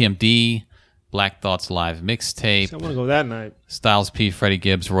 EPMD, Black Thought's live mixtape. I want to go that night. Styles P, Freddie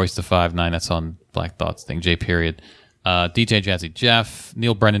Gibbs, Royce the 5'9", that's on Black Thought's thing, J period. DJ Jazzy Jeff,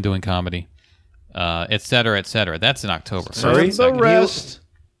 Neil Brennan doing comedy, et cetera, et cetera. That's in October. Sorry? And the rest.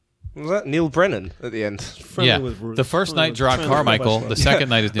 Was that Neil Brennan at the end? friendly Yeah. with Roots. The first Friendly night, with- Gerard friendly with Carmichael. Westlife. The second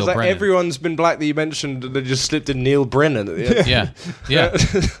night is It's Neil like Brennan. everyone's been black that you mentioned, and they just slipped in Neil Brennan at the end. Yeah.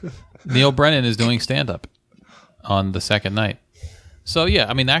 Neil Brennan is doing stand-up on the second night. So, yeah,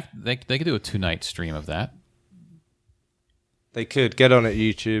 I mean, they could do a 2-night stream of that. They could get on it,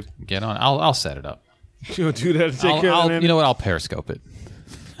 YouTube. Get on. I'll set it up. You'll do that to take care of it. You know what? I'll Periscope it.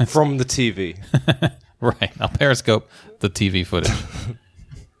 From the TV. Right. I'll Periscope the TV footage.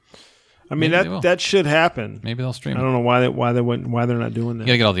 I mean, Maybe they will. that should happen. Maybe they'll stream I it. don't know why they're not doing that. You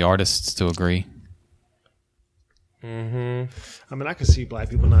got to get all the artists to agree. I mean, I can see black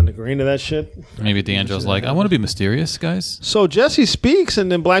people not agreeing to that shit. Maybe D'Angelo's like, I want to be mysterious, guys. So Jesse speaks,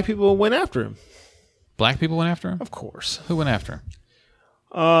 and then black people went after him. Black people went after him? Of course. Who went after him?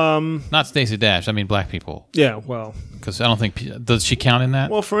 Not Stacey Dash. I mean black people. Yeah. Well. Because I don't think... Does she count in that?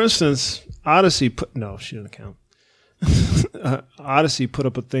 Well, for instance, Odyssey put no, she didn't count. Odyssey put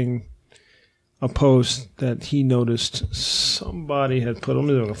up a post that he noticed somebody had put. Let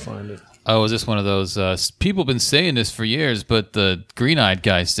me go find it. Oh, is this one of those... people have been saying this for years, but the green-eyed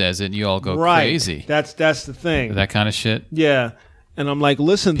guy says it and you all go crazy. That's the thing. That kind of shit? Yeah. And I'm like,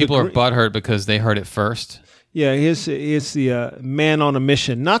 listen. People are butthurt because they heard it first. Yeah, it's the man on a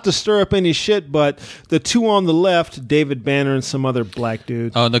mission. Not to stir up any shit, but the two on the left, David Banner and some other black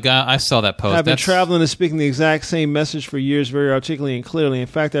dude, Oh, the guy... I saw that post. have been That's- traveling and speaking the exact same message for years, very articulately and clearly. In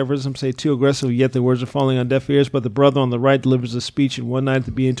fact, I've heard some say too aggressively, yet the words are falling on deaf ears. But the brother on the right delivers a speech in one night at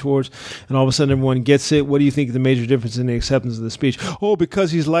the Being Towards, and all of a sudden everyone gets it. What do you think the major difference in the acceptance of the speech? Oh,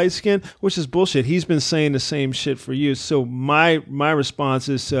 because he's light-skinned? Which is bullshit. He's been saying the same shit for years. So my response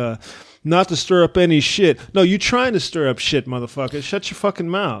is... not to stir up any shit. No, you trying to stir up shit, motherfucker. Shut your fucking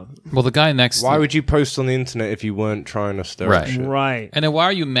mouth. Well, the guy next... Why would you post on the internet if you weren't trying to stir up Right. shit? Right. And then why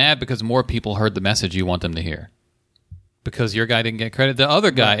are you mad because more people heard the message you want them to hear? Because your guy didn't get credit. The other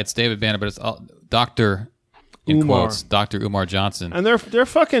guy, it's David Banner, but it's Dr. in Umar. quotes, Dr. Umar Johnson. And they're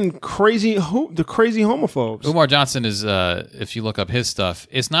fucking crazy. The crazy homophobes. Umar Johnson is, if you look up his stuff,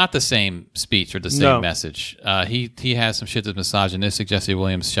 it's not the same speech or the same No. message. He has some shit that's misogynistic. Jesse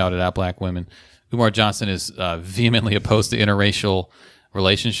Williams shouted out black women. Umar Johnson is vehemently opposed to interracial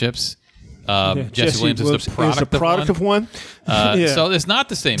relationships. Jesse Williams is the product of one. So it's not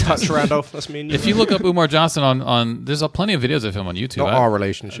the same Touch message. Randolph. That's me and you. If you look up Umar Johnson on there's plenty of videos of him on YouTube. Not our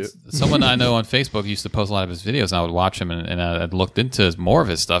relationship. Someone I know on Facebook used to post a lot of his videos, and I would watch him, and I'd looked into more of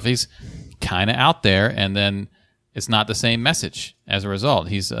his stuff. He's kind of out there, and then it's not the same message as a result.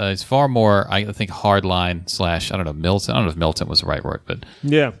 He's far more, I think, hardline / I don't know, militant. I don't know if militant was the right word, but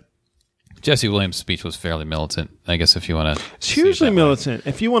Yeah. Jesse Williams' speech was fairly militant, I guess, if you want to. It's hugely militant.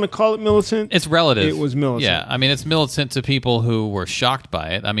 If you want to call it militant, It's relative. It was militant. Yeah, I mean, it's militant to people who were shocked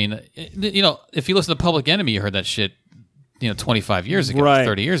by it. I mean, if you listen to Public Enemy, you heard that shit, 25 years ago, Right.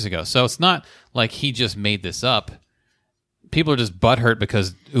 30 years ago. So it's not like he just made this up. People are just butthurt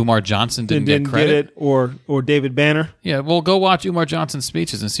because Umar Johnson didn't get credit. it, or David Banner. Yeah, well, go watch Umar Johnson's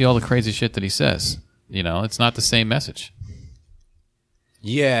speeches and see all the crazy shit that he says. It's not the same message.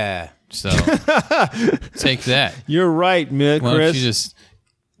 Yeah. So take that. You're right, Chris. Why don't you just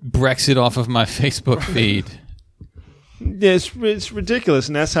Brexit off of my Facebook feed? Yeah, it's ridiculous,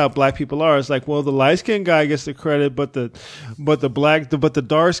 and that's how black people are. It's like, well, the light skinned guy gets the credit, but the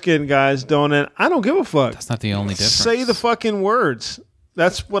dark skinned guys don't. And I don't give a fuck. That's not the only difference. Say the fucking words.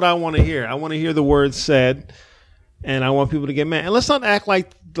 That's what I want to hear. I want to hear the words said, and I want people to get mad. And let's not act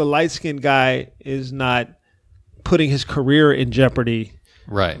like the light skinned guy is not putting his career in jeopardy.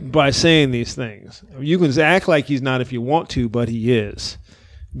 Right. By saying these things. You can act like he's not if you want to, but he is.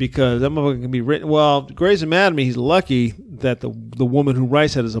 Because that motherfucker can be written. Well, Grey's Anatomy, he's lucky that the woman who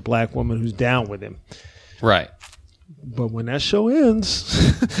writes that is a black woman who's down with him. Right. But when that show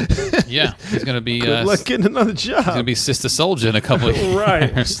ends, yeah, he's going to be good luck getting another job. He's going to be Sister Soldier in a couple of years.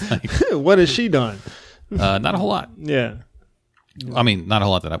 Right. What has she done? Not a whole lot. Yeah. I mean, not a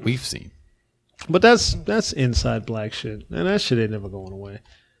whole lot that we've seen. But that's inside black shit, and that shit ain't never going away.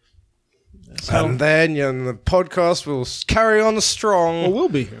 And then the podcast will carry on strong. Well, we'll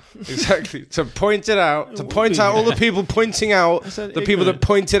be here. Exactly. To point it out. To point out all the people pointing out. The people that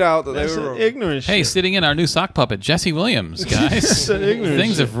pointed out that they were wrong. Ignorant shit. Hey, sitting in our new sock puppet, Jesse Williams, guys.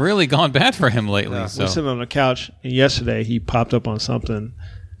 Things have really gone bad for him lately. Yeah, so. We're sitting on the couch, and yesterday he popped up on something,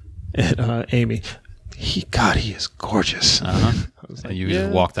 and Amy, he is gorgeous. Uh-huh. Like, you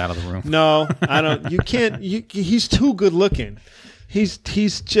just walked out of the room. No, I don't. You can't. He's too good looking. He's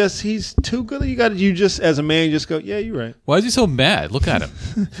too good. You just as a man, you just go, yeah, you're right. Why is he so mad? Look at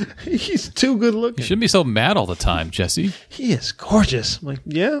him. He's too good looking. You shouldn't be so mad all the time, Jesse. He is gorgeous. I'm like,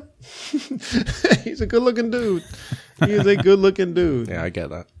 yeah. He's a good looking dude. He is a good looking dude. Yeah, I get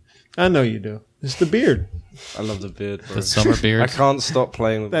that. I know you do. It's the beard. I love the beard, bro. The summer beard. I can't stop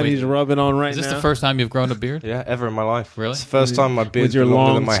playing with that he's rubbing on right now. Is this the first time you've grown a beard? Yeah, ever in my life. Really? It's the first time my beard's with your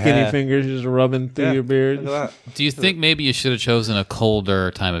longer long, than my skinny hair. fingers just rubbing through your beard. Look at that. Do you think maybe you should have chosen a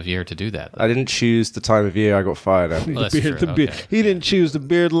colder time of year to do that? I didn't choose the time of year I got fired at. Well, that's Beard, true. the beard. Okay. He didn't choose the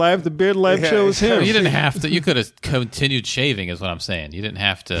beard life. The beard life Yeah, chose him. Well, you didn't have to. You could have continued shaving, is what I'm saying. You didn't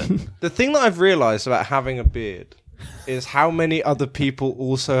have to. The thing that I've realized about having a beard is how many other people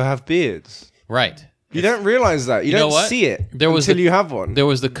also have beards. Right. You don't realize that. You know don't what? see it There was until you have one. There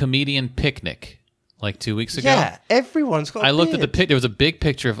was the comedian picnic like 2 weeks ago. Yeah, everyone's got a I looked beard. at the pic. There was a big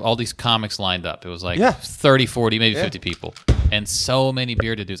picture of all these comics lined up. It was like Yeah. 30, 40, maybe 50 people. And so many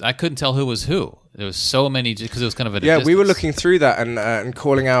bearded dudes. I couldn't tell who was who. There was so many because it was kind of a Yeah, we were distance. looking through that and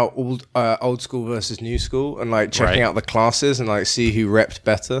calling out old school versus new school and like checking Right. out the classes and like see who repped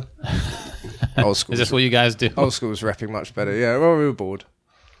better. Old school. Is this what you guys do? Old school was repping much better. Yeah, well, we were bored.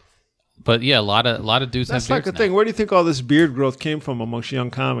 But yeah, a lot of dudes That's have like beards the thing. Where do you think all this beard growth came from amongst young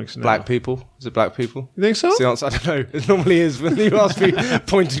comics now? Black people. Is it black people? You think so? That's the answer. I don't know. It normally is when you ask me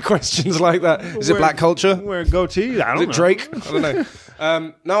pointed questions like that. Is it black culture? Wear goatee? I don't Is know. it Drake? I don't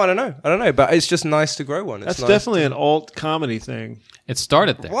know. No, I don't know. I don't know. But it's just nice to grow one. It's That's nice definitely an alt comedy thing. It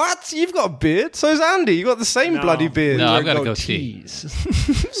started there. What? You've got a beard? So's Andy. You got the same bloody beard. No, I've Wear got a goatee.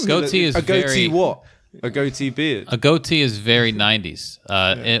 goatees. Goatee is a goatee very. what? A goatee beard. A goatee is very 90s.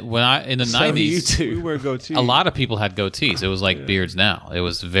 In the So do you 90s, we two. wear goatees. a lot of people had goatees. It was like beards now. It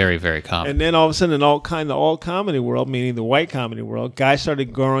was very, very common. And then all of a sudden, in all comedy world, meaning the white comedy world, guys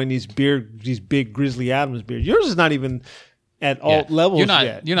started growing these big Grizzly Adams beards. Yours is not even at alt levels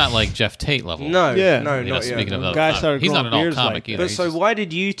yet. You're not like Jeff Tate level. No, Yeah. no, You know, not speaking yet. of other Guys comics. started He's not growing an alt beards comic like either. that. But He's so just- why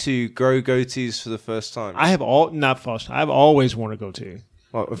did you two grow goatees for the first time? I've always worn a goatee.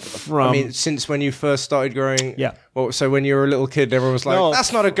 Well, From- I mean, since when you first started growing? Yeah. Well, so when you were a little kid, everyone was like, No.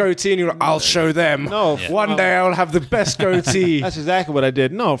 that's not a goatee. And you're like, I'll show them. No. One day I'll have the best goatee. That's exactly what I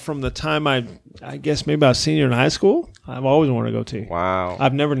did. No, from the time I guess maybe I was senior in high school, I've always wanted to go to. Wow.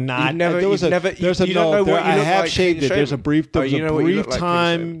 I've never not. You've never- there was you've a, never- there's you- a you don't know what you I look have like shaved clean it. There's a shaven. brief. There Oh, was you know a what you brief look like clean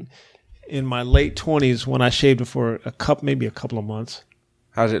time in my late 20s when I shaved it for maybe a couple of months.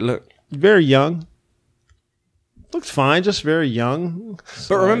 How does it look? Very young. Looked fine, just very young.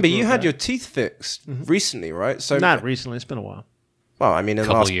 But remember, you had your teeth fixed recently, right? So Not recently. It's been a while. Well, I mean, in the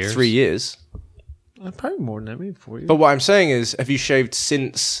Couple last years. 3 years. Probably more than that, maybe 4 years. But what I'm saying is, have you shaved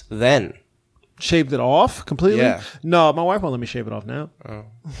since then? Shaved it off completely? Yeah. No, my wife won't let me shave it off now.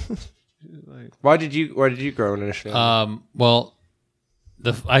 Why did you grow initially? Well,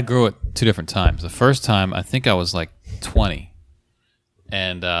 I grew it 2 different times. The first time, I think I was like 20,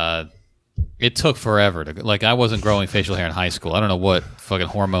 and it took forever to like. I wasn't growing facial hair in high school. I don't know what fucking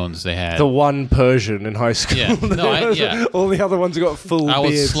hormones they had. the one Persian in high school. Yeah. No, yeah. All the other ones got full I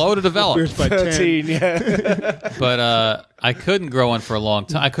was beards. slow to develop, Beards by 10. 13, yeah. but I couldn't grow one for a long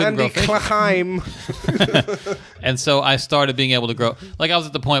time. I couldn't Andy grow facial, Klein. and so I started being able to grow. Like I was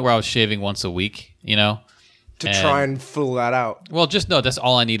at the point where I was shaving once a week. You know. To try and fill that out. Well, just no. That's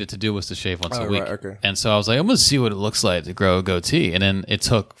all I needed to do was to shave once a week. right, okay. And so I was like, I'm gonna see what it looks like to grow a goatee, and then it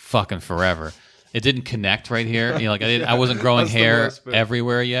took fucking forever. It didn't connect right here. You know, like I wasn't growing That's the hair worst bit.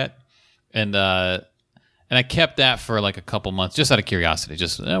 everywhere yet, and I kept that for like a couple months just out of curiosity.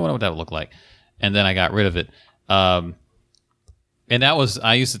 Just what would that look like? And then I got rid of it. And that was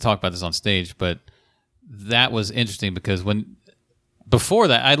I used to talk about this on stage, but that was interesting because before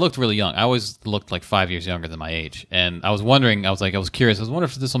that, I looked really young. I always looked like 5 years younger than my age. And I was wondering, I was curious. I was wondering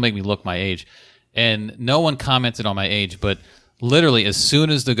if this will make me look my age. And no one commented on my age, but literally as soon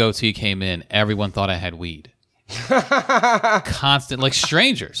as the goatee came in, everyone thought I had weed. Constant, like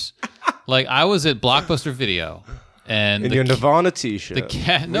strangers. Like I was at Blockbuster Video. And In your Nirvana t-shirt. the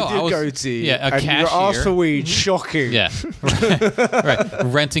cat, no, with I your was goatee. yeah, a and cashier. you asked for weed. Shocking. Yeah, right.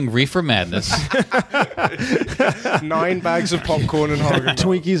 Renting Reefer Madness. 9 bags of popcorn and Haagen-Dazs.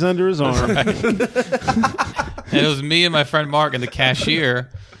 Twinkies under his arm. And it was me and my friend Mark, and the cashier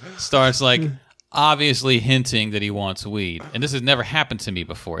starts like obviously hinting that he wants weed. And this has never happened to me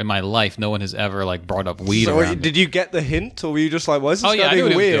before in my life. No one has ever like brought up weed So around me. did you get the hint, or were you just like, "Why is this Oh, yeah, guy I knew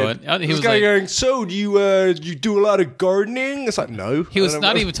being what he was weird?" doing. He This was guy like- going, "So do you do a lot of gardening?" It's like, no. He was I don't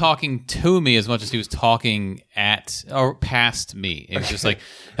not know. even talking to me as much as he was talking at or past me. It was just like,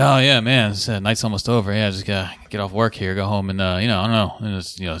 "Oh yeah, man, night's almost over. Yeah, just gotta get off work here, go home, and I don't know, and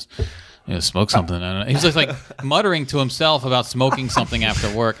just, smoke something." I don't know. He was just like muttering to himself about smoking something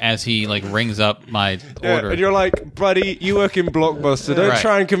after work as he like rings up my Yeah, order. and you're like, buddy, you work in Blockbuster. Don't Right.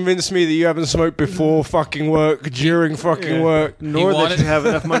 try and convince me that you haven't smoked before fucking work, during fucking work. Nor that wanted- you have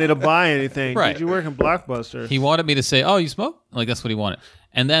enough money to buy anything. Right. Did you work in Blockbuster? He wanted me to say, "Oh, you smoke?" Like that's what he wanted.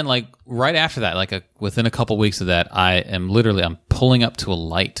 And then like right after that, like within a couple weeks of that, I'm pulling up to a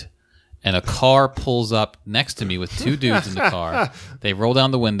light, and a car pulls up next to me with 2 dudes in the car. They roll down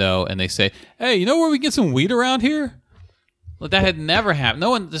the window and they say, "Hey, you know where we can get some weed around here?" Like that had never happened.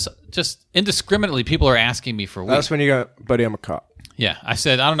 No one just indiscriminately people are asking me for weed. That's when you go, buddy, I'm a cop. Yeah, I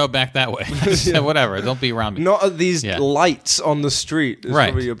said, "I don't know, back that way." I said, "Whatever, don't be around me." Not at these Yeah. lights on the street. It's Right.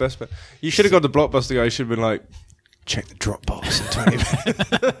 probably your best bet. You should have got the Blockbuster guy. You should have been like, check the Dropbox in 20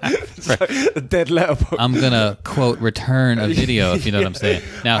 minutes. It's like a dead letterbox. I'm gonna quote return a video if you know what I'm saying.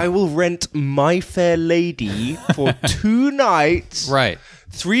 Now, I will rent My Fair Lady for 2 nights. right.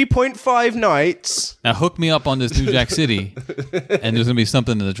 3.5 nights. Now hook me up on this New Jack City, and there's gonna be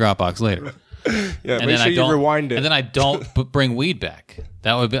something in the Dropbox later. Yeah, And make then sure I you don't rewind it. And then I don't bring weed back.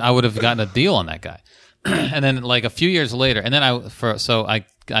 I would have gotten a deal on that guy. And then like a few years later, and then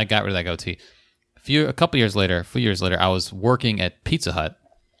I got rid of that goatee. A few years later, I was working at Pizza Hut,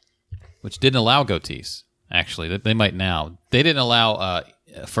 which didn't allow goatees. Actually, they might now. They didn't allow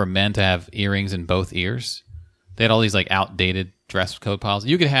for men to have earrings in both ears. They had all these like outdated dress code policies.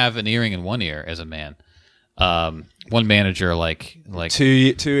 You could have an earring in one ear as a man. One manager like 2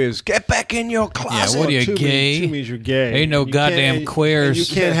 years. Get back in your yeah, closet. what are you Two gay? means you're gay. Ain't no You goddamn can't- queers. and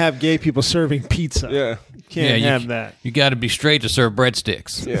you can't have gay people serving pizza. Yeah. You can't you have that. You got to be straight to serve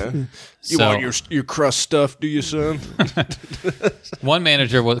breadsticks. Yeah. You So- want your crust stuff, do you, son? One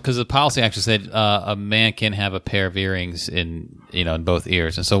manager, because the policy actually said a man can have a pair of earrings in both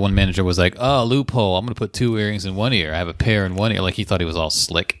ears, and so one manager was like, "Oh, loophole! I'm going to put 2 earrings in one ear. I have a pair in one ear." Like he thought he was all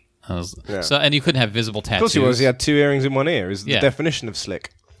slick. Yeah. So, and you couldn't have visible tattoos. Of course he was. He had 2 earrings in one ear. Is the Yeah. definition of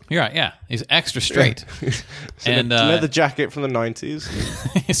slick. You're right. Yeah, he's extra straight, and leather jacket from the 90s.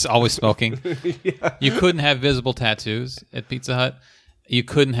 he's always smoking. You couldn't have visible tattoos at Pizza Hut. you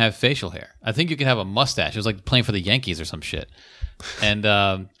couldn't have facial hair. I think you could have a mustache. It was like playing for the Yankees or some shit. And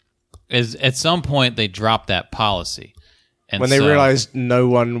at some point, they dropped that policy. And when they realized no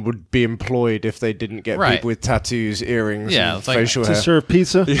one would be employed if they didn't get Right. people with tattoos, earrings, Yeah, and it's like facial To hair. serve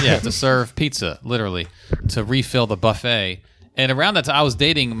pizza. Yeah, to serve pizza, literally, to refill the buffet. And around that time, I was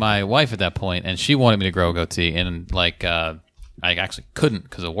dating my wife at that point, and she wanted me to grow a goatee, and I actually couldn't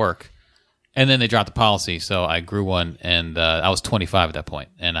because of work. And then they dropped the policy, so I grew one, and I was 25 at that point,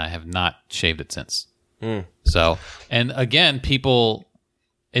 and I have not shaved it since. So, and again,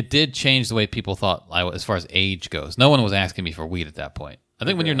 it did change the way people thought as far as age goes. No one was asking me for weed at that point. I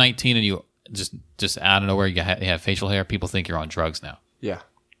think when you're 19 and you just out of nowhere you have facial hair, people think you're on drugs now. Yeah.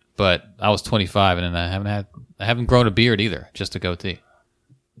 But I was 25 and I haven't grown a beard either, just a goatee.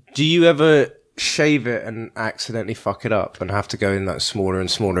 Do you ever shave it and accidentally fuck it up and have to go in like smaller and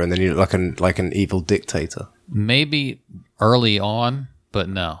smaller, and then you look like an evil dictator? Maybe early on, but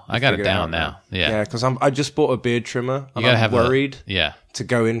no, I got it Figure down out now. Yeah, Yeah, because I just bought a beard trimmer. you And gotta I'm have worried Yeah, to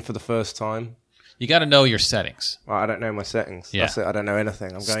go in for the first time. you got to know your settings. Well, I don't know my settings. Yeah. That's it. I don't know anything.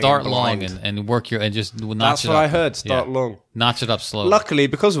 I'm going Start in long blind. and work and just notch That's it what up. I heard. Start Yeah. long. Notch it up slowly. Luckily,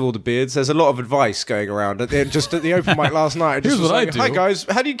 because of all the beards, there's a lot of advice going around. Just at the open mic last night, I just Here's was what I like, "Hi do." guys,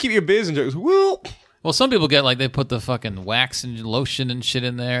 how do you keep your beards in?" Jokes. Well, Well, some people get they put the fucking wax and lotion and shit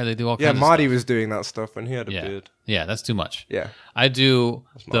in there. They do all yeah, kinds of Marty stuff. was doing that stuff when he had a Yeah, beard. yeah, that's too much. Yeah. I do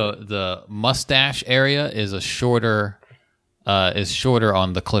the mustache area is shorter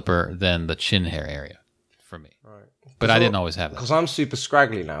on the clipper than the chin hair area for me. Right. But I didn't always have that. Because I'm super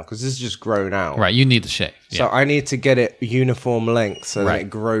scraggly now, because this is just grown out. Right, you need to shave. So Yeah. I need to get it uniform length so that Right. it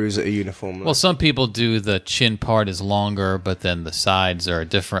grows at a uniform length. Well, some people do the chin part is longer, but then the sides are a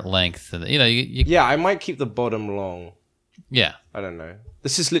different length. And, Yeah, I might keep the bottom long. yeah, I don't know.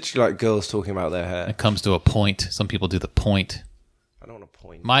 This is literally like girls talking about their hair. it comes to a point. Some people do the point. I don't want to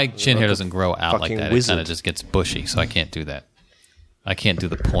point. My chin hair doesn't grow out like fucking that. wizard. It kind of just gets bushy, so I can't do that. I can't do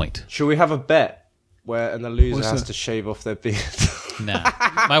the point. Should we have a bet and the loser What's has that? to shave off their beard? Nah,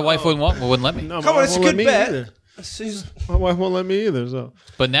 my wife wouldn't let me. No, Come my on, wife it's a won't let good me bet. either. My wife won't let me either. So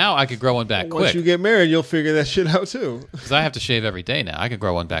But now I could grow one back once quick you get married, you'll figure that shit out too. because I have to shave every day now. I could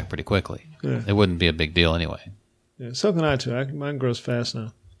grow one back pretty quickly. Yeah. It wouldn't be a big deal anyway. Yeah, so can I too. Mine grows fast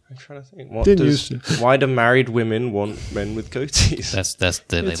now. I'm trying to think. What Didn't does, used to. why do married women want men with goatees?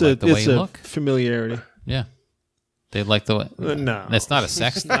 They It's like the way it's you a look. familiarity. Yeah, they like the way. No, It's not a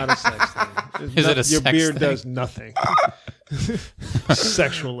sex thing. not a sex thing. It's Is it a your sex beard thing? does nothing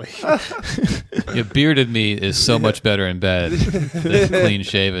sexually. Your bearded me is so much better in bed than clean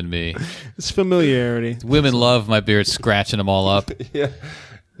shaven me. It's familiarity. Women love my beard scratching them all up. Yeah,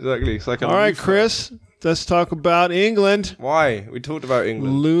 exactly. It's like a All right, loofah. Chris, let's talk about England Why? We talked about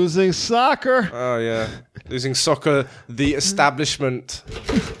England. losing soccer. Oh yeah, losing soccer, the establishment.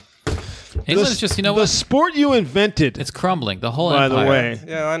 England's just, the what? sport you invented, It's crumbling. The whole by empire. the way,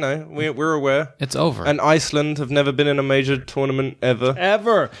 Yeah, I know. We're aware. It's over. And Iceland have never been in a major tournament ever.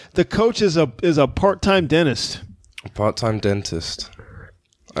 ever. The coach is a part-time dentist. Part-time dentist.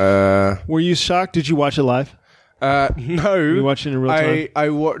 Were you shocked? Did you watch it live? No. You watching in real time? I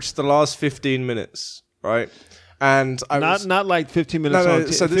watched the last 15 minutes, right? And I was, Not like 15 minutes No,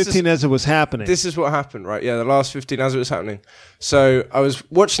 on. so this 15 as it was happening. this is what happened, right? Yeah, the last 15 as it was happening. So I was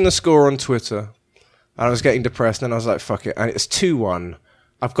watching the score on Twitter, and I was getting depressed, and then I was like, fuck it. And it's 2-1.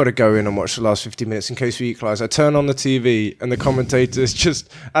 I've got to go in and watch the last 50 minutes in case we equalise. I turn on the TV, and the commentators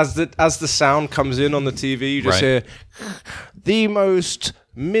just, as the sound comes in on the TV, you just Right. hear, the most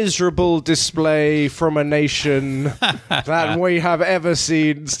miserable display from a nation that we have ever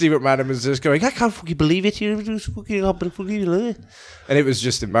seen. Steve McManaman is just going, I can't fucking believe it. And it was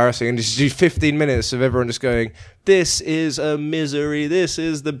just embarrassing. And just do 15 minutes of everyone just going, this is a misery. This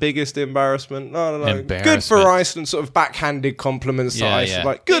is the biggest embarrassment. No. Good Embarrassment. for Iceland. Sort of backhanded compliments to Yeah, Iceland. yeah.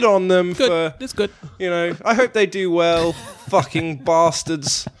 Like, good on them Good. for, It's good. I hope they do well. Fucking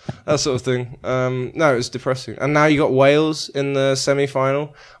bastards. That sort of thing. No, it was depressing. And now you got Wales in the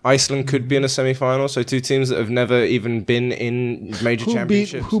semi-final. Iceland could be in a semi-final. So two teams that have never even been in major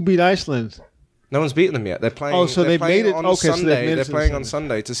championships. Who beat Iceland? No one's beaten them yet. They're playing. Oh, so they're they've playing made it- on okay, so they've Sunday. made it They're to the playing on semi.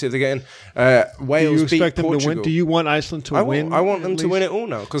 Sunday to see if they get in. Do Wales you expect beat them Portugal. to win? Do you want Iceland to win? I want them at to win least? it all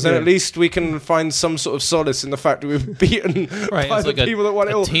now, because then Yeah. at least we can find some sort of solace in the fact that we've beaten Right, by it's the like people that won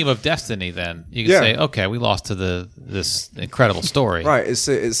it a all. team of destiny. Then you can Yeah. say, okay, we lost to this incredible story. Right, it's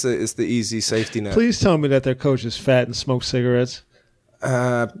the easy safety net. Please tell me that their coach is fat and smokes cigarettes.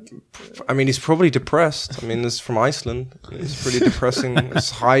 I mean, he's probably depressed. I mean, this is from Iceland. It's pretty depressing. It's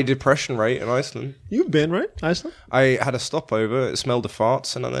high depression rate in Iceland. You've been, right? Iceland? I had a stopover. It smelled of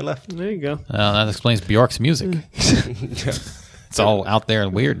farts, and then they left. There you go. That explains Bjork's music. Yeah. It's all out there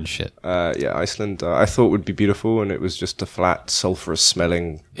and weird and shit. Yeah, Iceland. I thought would be beautiful, and it was just a flat, sulfurous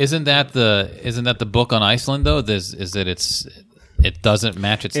smelling. Isn't that the book on Iceland though? It doesn't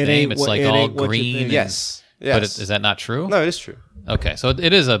match its It name. ain't It's what- like it all ain't what you green. think. and- Yes. But is that not true? No, it is true. Okay, so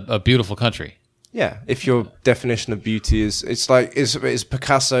it is a beautiful country. Yeah, if your definition of beauty is like is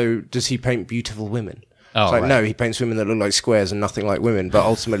Picasso, does he paint beautiful women? Oh, it's like right. no, he paints women that look like squares and nothing like women, but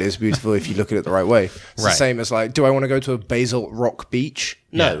ultimately it's beautiful if you look at it the right way. It's Right. the same as like, do I want to go to a basalt rock beach?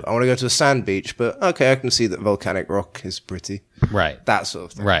 No, Yeah. I want to go to a sand beach, but okay, I can see that volcanic rock is pretty. Right. That sort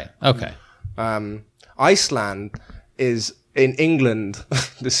of thing. Right. Okay. Iceland is in England.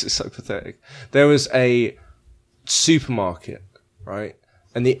 This is so pathetic. There was a supermarket, right?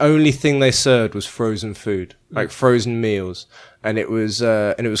 And the only thing they served was frozen food, like frozen meals. And it was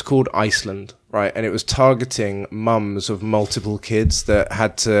called Iceland, right? And it was targeting mums of multiple kids that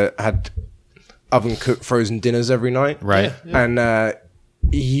had oven cooked frozen dinners every night. Right. And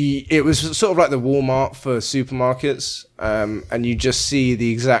it was sort of like the Walmart for supermarkets, and you just see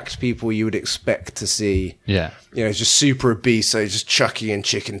the exact people you would expect to see. Yeah. You know, just super obese, so just chucky and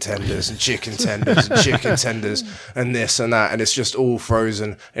chicken tenders and chicken tenders and chicken tenders and this and that, and it's just all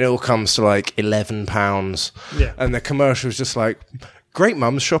frozen, and it all comes to like £11. Yeah. And the commercial is just like, great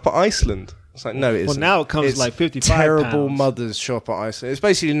mums shop at Iceland. It's like, no, it isn't. now it comes It's like 55 terrible pounds. mothers shop at Iceland. It's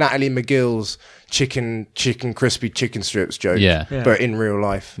basically Natalie McGill's chicken crispy chicken strips joke. Yeah. Yeah. But in real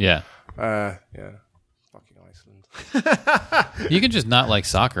life. Yeah. Yeah. Fucking Iceland. You can just not like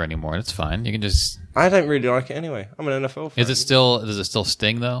soccer anymore. It's fine. You can just. I don't really like it anyway. I'm an NFL fan. Does it still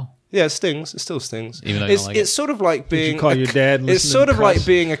sting though? Yeah, it stings. It still stings. Even though you it's, don't like it's sort of like being. call your dad and It's listen to sort him of like cuss?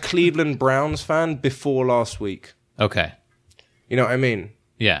 being a Cleveland Browns fan before last week. Okay. You know what I mean?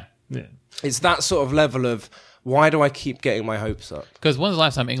 Yeah. Yeah. It's that sort of level of why do I keep getting my hopes up? Because when's the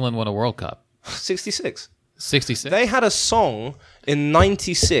last time England won a World Cup? 66. 66. They had a song in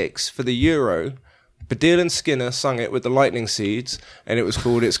 96 for the Euro. Badil and Skinner sung it with the Lightning Seeds, and it was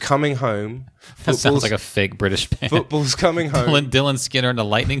called "It's Coming Home." That sounds like a fake British band. Football's coming home. Dylan Skinner and the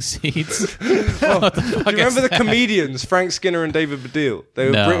Lightning Seeds. Do you remember the comedians, Frank Skinner and David Baddiel? They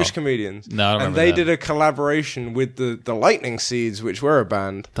were No. British comedians. No, I don't and remember they that. did a collaboration with the Lightning Seeds, which were a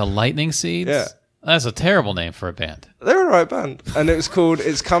band. The Lightning Seeds? Yeah. That's a terrible name for a band. They're a right band. And it was called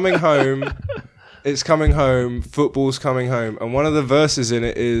 "It's Coming Home." It's coming home. Football's coming home. And one of the verses in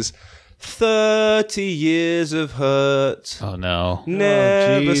it is 30 years of hurt. Oh, no.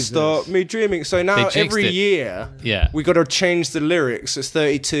 Never Jesus. stop me dreaming. So now jinxed every it. year, Yeah. we got to change the lyrics. It's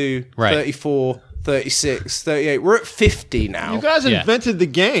 32, Right. 34, 36, 38. We're at 50 now. You guys Yeah. invented the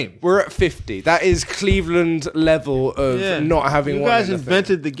game. We're at 50. That is Cleveland level of Yeah. not having You one. guys in the thing.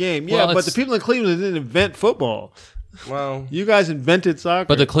 invented the game. Yeah, Well, but the it's- people in Cleveland didn't invent football. Well, You guys invented soccer.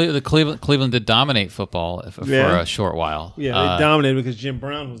 But the Cleveland did dominate football for Yeah. a short while. yeah, they dominated because Jim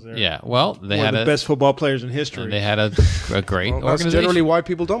Brown was there. Yeah, well, they One had of the best football players in history. They had a great that's organization. generally why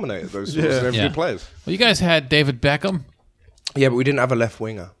people dominated those sports. Yeah. They never Yeah. good players. Well, you guys had David Beckham. Yeah, but we didn't have a left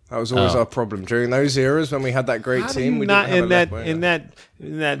winger. That was always Oh. our problem during those eras when we had that great How do team. you We not didn't have in a left that winger.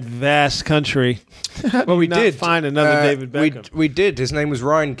 in that vast country. Well, we not did find another David Beckham. We did. His name was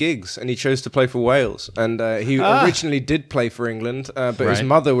Ryan Giggs, and he chose to play for Wales. And he originally did play for England, but his Right.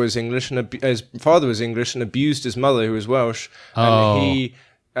 mother was English, and his father was English, and abused his mother, who was Welsh. Oh. And he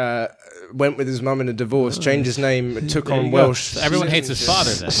went with his mum in a divorce, changed his name, took There on you go. Welsh. Everyone hates his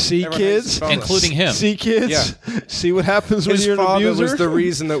father then, See Everyone hates his kids, father. including him. see kids. Yeah. See what happens when His you're an father abuser. was the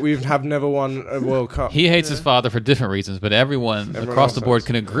reason that we have never won a World Cup. He hates his father for different reasons, but everyone across else the board does.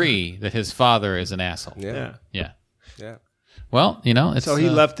 can agree that his father is an asshole. yeah, yeah. Yeah. yeah. Well, you know, it's So he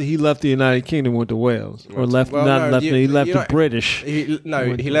left the United Kingdom, went to Wales, or left Well, not no, left. you- He left you the know- British. He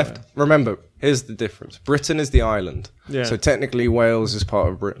Went to left. Wales. Remember, here's the difference. Britain is the island. Yeah. So technically, Wales is part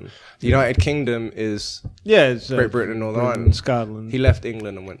of Britain. The United Kingdom is Yeah, it's Great Britain and Northern Ireland. Scotland. He left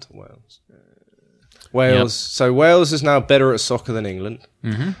England and went to Wales. Wales. So Wales is now better at soccer than England.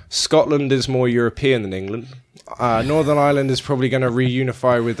 Mm-hmm. Scotland is more European than England. Northern Ireland is probably going to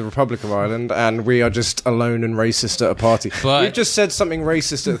reunify with the Republic of Ireland, and we are just alone and racist at a party. But- We've just said something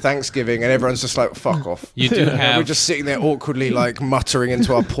racist at Thanksgiving, and everyone's just like, "Fuck off." You do And have we're just sitting there awkwardly, like muttering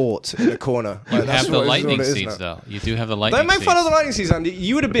into our port in the corner. Like, have the what lightning it is seeds now. though. You do have the lightning. Don't make seeds. fun of the lightning seeds, Andy.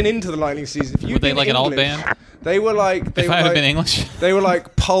 You would have been into the lightning seeds if you. Were they like an alt band? They were like. They If were I had like, been English, They were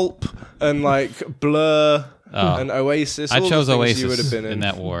like Pulp and like Blur and Oasis. I all the chose things Oasis You would have been in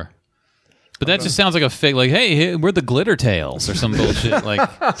that war. But that just sounds like a fake, like, hey, we're the Glitter Tails or some bullshit. Like,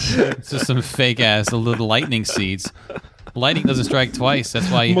 it's just some fake ass little lightning seeds. Lightning doesn't strike twice. That's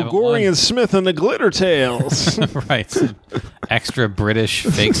why you haven't McGorry won. and Smith and the Glitter Tails. Right. Some extra British,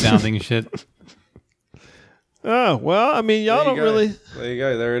 fake sounding shit. Oh, well, I mean, y'all There don't you go. really... There you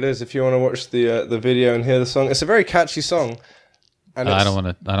go. There it is. If you want to watch the video and hear the song, it's a very catchy song. And I it's- don't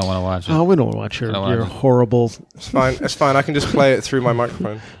want to. I don't want to watch it. Oh, we don't watch your I don't wanna- horrible... It's fine. It's fine. I can just play it through my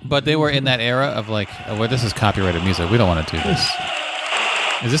microphone. But they were in that era of like, where this is copyrighted music. We don't want to do this.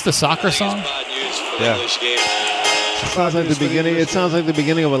 Is this the soccer song? Yeah. It sounds like the beginning. It sounds like the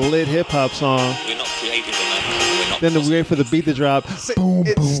beginning of a lit hip hop song. We're not creative enough. Then we wait for the beat to drop. Boom,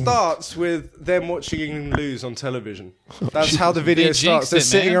 It boom. starts with them watching England lose on television. That's how the video They starts. jinxed They're it,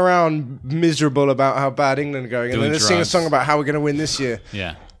 sitting man. aroing miserable about how bad England are going, and Doing then they sing a drugs. song about how we're going to win this year.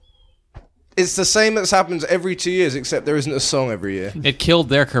 Yeah. It's the same that happens every 2 years, except there isn't a song every year. It killed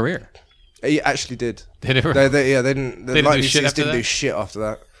their career. It actually did. Did it? They didn't. The They didn't do Lightning shit Seeds after didn't that? do shit after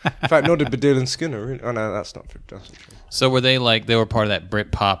that. In fact, nor did Baddiel and Skinner. Really. Oh no, that's not true. That's not true. So were they like they were part of that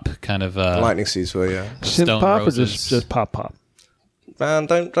Brit pop kind of Lightning Seeds were, yeah. Synth Stone pop or Roses. just pop pop? Man,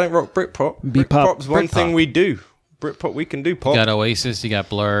 don't rock Britpop. Bebop. Britpop's one Britpop. thing we do. Britpop, we can do pop. You got Oasis, you got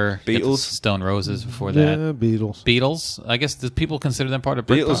Blur, you got the Beatles. Stone Roses before Yeah, that. Beatles. Beatles. I guess do people consider them part of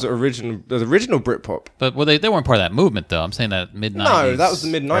Beatles, Britpop? the original Britpop. But well, they weren't part of that movement though. I'm saying that mid '90s. No, that was the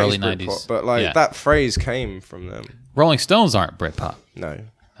mid early '90s '90s. Britpop. But like Yeah. that phrase came from them. Rolling Stones aren't Britpop. No,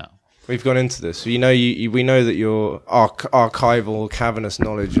 No. we've gone into this. We know that your archival, cavernous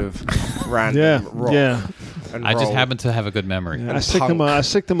knowledge of random Yeah, rock. yeah. And I just roll. happen to have a good memory. I sicked him. I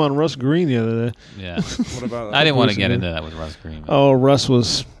sicked him on Russ Green the other day. Yeah. What about that? I didn't want to Bruce get again. into that with Russ Green. Oh, Russ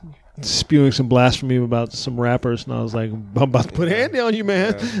was spewing some blasphemy about some rappers, and I was like, "I'm about to put Andy on you,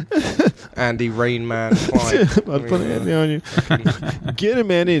 man. Andy Rain Man Clyde. about to put Andy on you. Get him,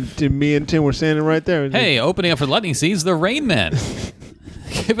 Andy." And me and Tim were standing right there. Hey, opening up for Lightning Seeds, the Rain Man.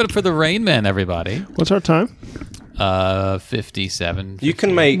 Give it up for the Rain Man, everybody. What's our time? 57. You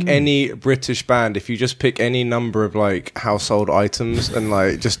can make any British band if you just pick any number of like household items and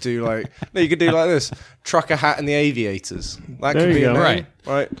like just do like no, you could do like this: Trucker Hat and the Aviators. That There could you be a go. name,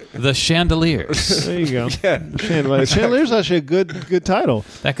 right? The Chandeliers. There you go. Yeah. Chandelier. Chandelier's actually a good title.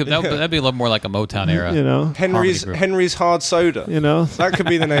 That'd be a little more like a Motown era. You know. Henry's Harmony group. Hard Soda. You know. That could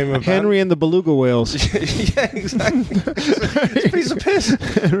be the name of Henry and the Beluga Whales. yeah, exactly. It's a piece of piss.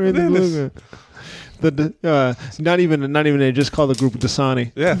 Henry and the Beluga. Not even they just call the group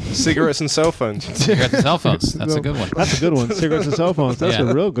Dasani. Yeah, cigarettes and cell phones. Cigarettes and cell phones. That's a good one. That's a good one. Cigarettes and cell phones. That's Yeah.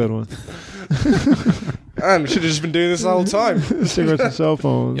 a real good one. And we should have just been doing this the whole time. Cigarettes and cell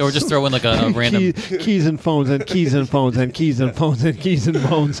phones. Or just throw in like a random. keys and phones and keys and phones and keys and phones and keys and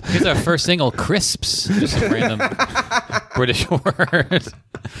phones. Here's our first single, Crisps. Just a random British word.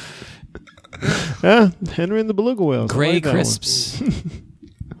 Yeah, Henry and the Beluga Whales. I Gray like that one. Crisps.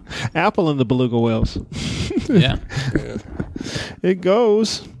 Apple and the Beluga Whales. Yeah. It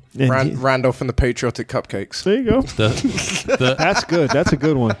goes. And Randolph and the Patriotic Cupcakes. there you go. The That's good. That's a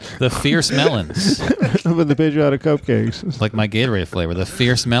good one. the Fierce Melons. With the patriotic cupcakes. Like my Gatorade flavor, the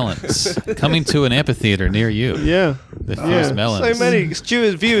Fierce Melons. Coming to an amphitheater near you. Yeah. The Fierce Yeah. Melons. So many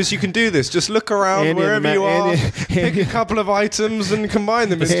Stuart viewers, you can do this. Just look around Andy and wherever the you Ma- are, Andy- pick a couple of items and combine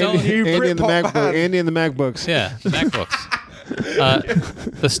them into a Andy- new Andy and the Britpop MacBook. band. Andy and the MacBooks. Yeah, MacBooks.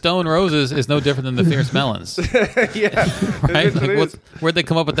 The Stone Roses is no different than the Fierce Melons, Yeah, right? It Like, is. where'd they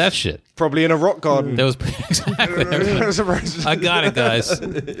come up with that shit? Probably in a rock garden. That was exactly. I got it, guys.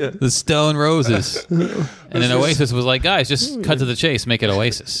 The Stone Roses, and then Oasis was like, guys, just cut to the chase, make it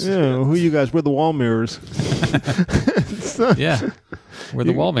Oasis. Yeah, who you guys? We're the wall mirrors. Yeah, we're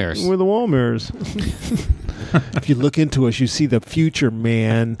the wall mirrors. We're the wall mirrors. If you look into us, you see the future,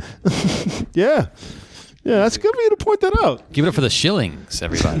 man. Yeah. Yeah, that's good for you to point that out. Give it up for the shillings,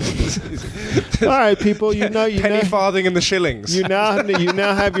 everybody. All right, people, you know, Penny farthing and the shillings. you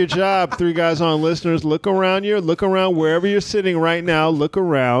now have your job. Three Guys On listeners, look around wherever you're sitting right now. Look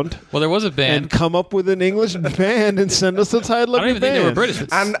around Well, there was a and band. come up with an English band and send us the title I of don't your even think they were band. British.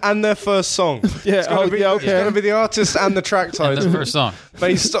 But and their first song. Yeah, It's gonna be, okay. It's going to be the artist and the track that's title the first song.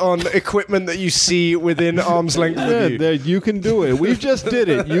 based on equipment that you see within arm's length Yeah, of you. there, you can do it. We just did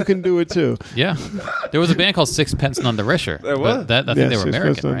it. You can do it too. Yeah, there was a band called Sixpence None the Richer. There were. But I think they were Sixpence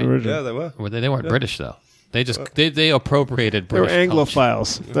American, None the right? Richer. Yeah, they were. Or they weren't British though. They just they appropriated They were British culture.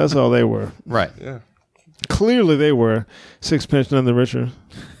 Anglophiles. That's all they were. Right. Yeah. Clearly, they were Sixpence None the Richer.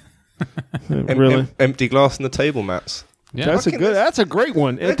 Really? Empty glass on the table mats. Yeah. That's a good. That's a great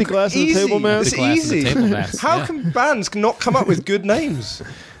one. Empty glass on the Easy. table, man. It's Empty glass on the easy. table mats, How yeah. can bands not come up with good names?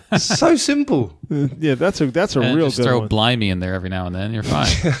 It's so simple. Yeah, that's a And real just good throw one. Blind Me in there every now and then. You're fine.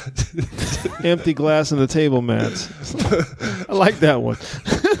 Empty glass on the table mats. I like that one.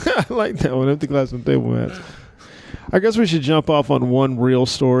 I like that one. Empty glass on the table mats. I guess we should jump off on one real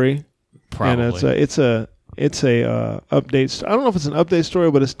story. Probably. And it's a update. I don't know if it's an update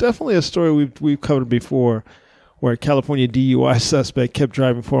story, but it's definitely a story we've covered before. where a California DUI suspect kept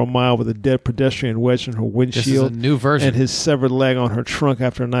driving for a mile with a dead pedestrian wedged in her windshield. This is a new version. And his severed leg on her trunk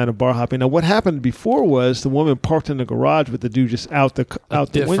after a night of bar hopping. Now, what happened before was the woman parked in the garage with the dude just out the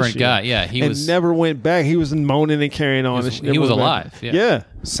different windshield. guy. Yeah, he was never went back. He was moaning and carrying on. He was alive. Yeah.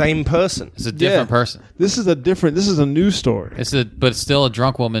 Same person. It's a different person. This is a new story. But it's still a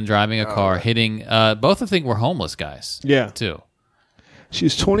drunk woman driving a car, hitting. Both I think were homeless guys. Yeah. Too.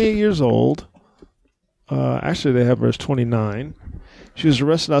 She's 28 years old. Actually, they have her as 29. She was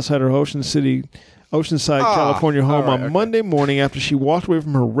arrested outside her Oceanside, California home on Monday morning after she walked away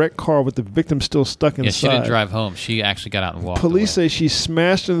from her wrecked car with the victim still stuck inside. Yeah, she didn't drive home. She actually got out and walked Police away. say she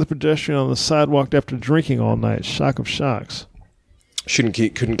smashed into the pedestrian on the sidewalk after drinking all night. Shock of shocks. Couldn't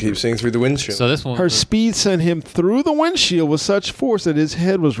keep seeing through the windshield. So this one, Her speed sent him through the windshield with such force that his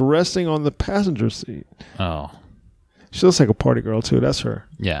head was resting on the passenger seat. Oh. She looks like a party girl, too. That's her.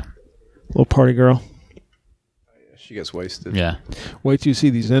 Yeah. Little party girl. She gets wasted. Yeah. Wait till you see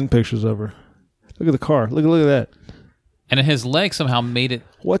these end pictures of her. Look at the car. Look at that. And his leg somehow made it.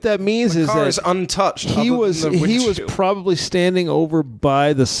 What that means is car that is untouched. he other was than the he was windshield. probably standing over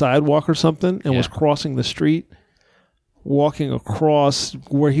by the sidewalk or something and was crossing the street, walking across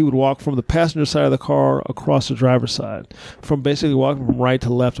where he would walk from the passenger side of the car across the driver's side, from basically walking from right to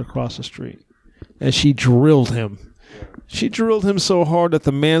left across the street. And she drilled him. She drilled him so hard that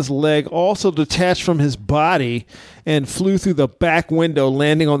the man's leg also detached from his body and flew through the back window,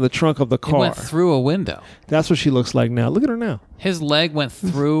 landing on the trunk of the It car. went through a window. That's what she looks like now. Look at her now. His leg went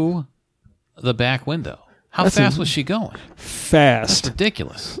through the back window. How That's fast was she going? Fast.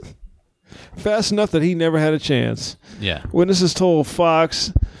 Ridiculous. Fast enough that he never had a chance. Yeah. Witnesses told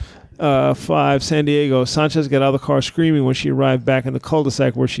Fox 5 San Diego, Sanchez got out of the car screaming when she arrived back in the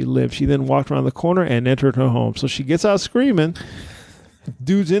cul-de-sac where she lived. She then walked around the corner and entered her home. So she gets out screaming.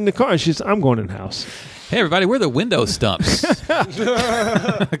 Dude's in the car. And she's, I'm going in the house. Hey, everybody, we're the window stumps.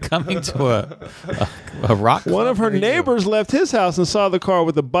 Coming to a rock. One of her neighbors left his house and saw the car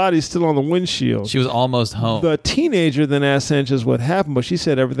with the body still on the windshield. She was almost home. The teenager then asked Sanchez what happened, but she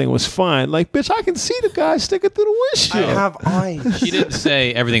said everything was fine. Like, bitch, I can see the guy sticking through the windshield. I have eyes. She didn't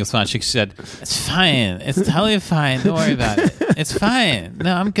say everything was fine. She said, it's fine. It's totally fine. Don't worry about it. It's fine.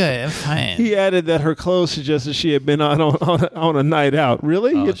 No, I'm good. I'm fine. He added that her clothes suggested she had been out on a night out.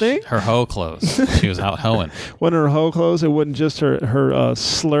 Really? You think? Her hoe clothes. She was out hoeing. Wasn't her hoe clothes? It wasn't just her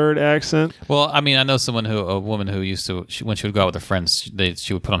slurred accent. Well, I mean, I know a woman who used to, when she would go out with her friends,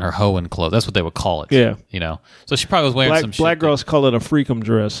 she would put on her hoeing clothes. That's what they would call it. Yeah. You know? So she probably was wearing some shit. Black girls call it a freakum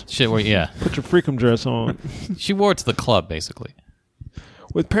dress. Shit where, yeah. Put your freakum dress on. She wore it to the club, basically.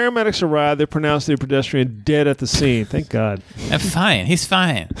 With paramedics arrived, they pronounced the pedestrian dead at the scene. Thank God. I'm fine. He's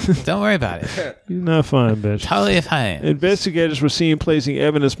fine. Don't worry about it. You're not fine, bitch. Totally fine. Investigators were seen placing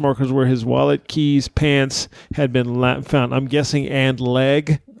evidence markers where his wallet, keys, pants had been found. I'm guessing, and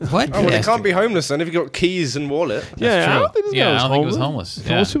leg. What? Oh, well, they can't be homeless then if you've got keys and wallet. Yeah, true. I don't think this guy was I don't think he was homeless. homeless.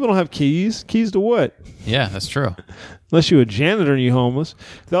 Yeah. Most people don't have keys. Keys to what? Yeah, that's true. Unless you're a janitor and you're homeless.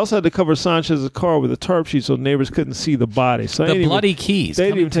 They also had to cover Sanchez's car with a tarp sheet so neighbors couldn't see the body. So The bloody keys. They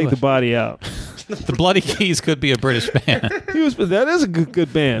didn't even coming take to the body out. The Bloody Keys could be a British band. That is a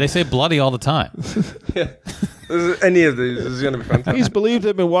good band. They say bloody all the time. Any of these is going to be fantastic. He's believed to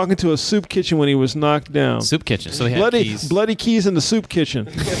have been walking to a soup kitchen when he was knocked down. Soup kitchen. So they had keys. Bloody keys in the soup kitchen.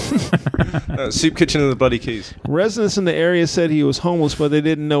 Soup kitchen and the bloody keys. Residents in the area said he was homeless, but they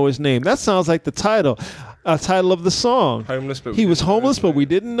didn't know his name. That sounds like the title of the song. Homeless, but He was homeless, but we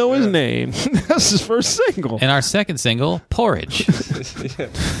didn't know his name. That's his first single. And our second single, Porridge.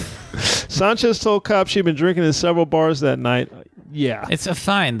 Sanchez told cops she'd been drinking in several bars that night. Yeah. It's a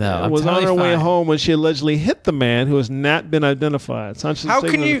fine, though. I'm was on totally her way fine. home when she allegedly hit the man who has not been identified. Sanchez How was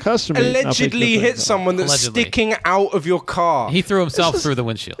taken can into you custody. allegedly hit someone that's Allegedly. sticking out of your car? He threw himself through the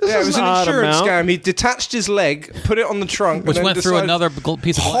windshield, Yeah, it is was an an odd insurance amount. scam. He detached his leg, put it on the trunk, which and then went through decided- another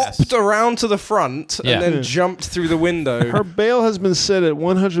piece of glass. hopped around to the front, Yeah. and then jumped through the window. Her bail has been set at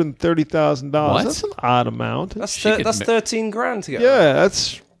 $130,000. What? That's an odd amount. That's She could that's ma- 13 grand to get. Yeah,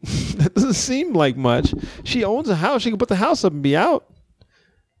 that's that doesn't seem like much. She owns a house. She can put the house up and be out.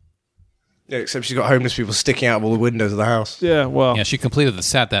 Yeah, except she's got homeless people sticking out of all the windows of the house. Yeah, well, Yeah, she completed the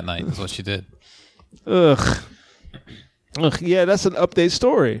set that night. Is what she did. ugh. Yeah, that's an update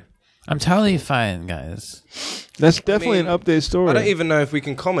story. I'm totally fine, guys. That's definitely an update story. I don't even know if we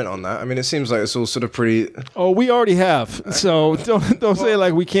can comment on that. I mean, it seems like it's all sort of pretty. Oh, we already have. So don't say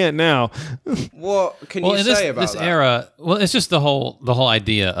like we can't now. What can Well, you in say about this that? era, well, it's just the whole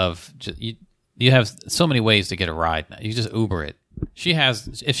idea of you have so many ways to get a ride now. You just Uber it.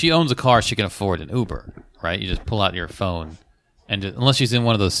 If she owns a car, she can afford an Uber, right? You just pull out your phone, and unless she's in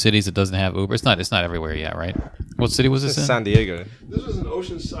one of those cities that doesn't have Uber, it's not everywhere yet, right? What city was this in? San Diego. This was in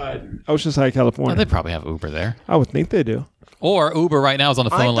Oceanside, California. Oh, they probably have Uber there. I would think they do. Or Uber right now is on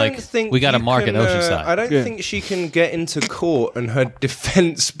the phone we got to market Oceanside. I don't think she can get into court and her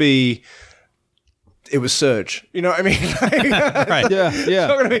defense be it was Surge. You know what I mean? Right. Yeah.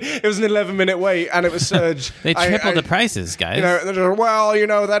 It was an 11-minute wait and it was Surge. They tripled the prices, guys. You know, they're just,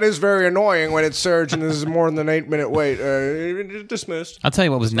 well, that is very annoying when it's Surge and there's more than an 8-minute wait. Dismissed. I'll tell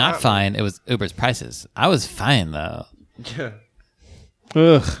you what was not fine. It was Uber's prices. I was fine though. Yeah.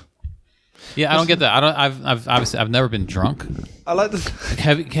 Ugh. Yeah, I don't get that. I've never been drunk. I like the.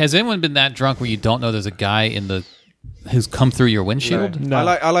 Has anyone been that drunk where you don't know there's a guy who's come through your windshield? No.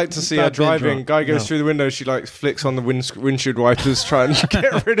 I like to see her Not been driving. drunk. Guy goes No. through the window. She flicks on the windshield wipers, trying to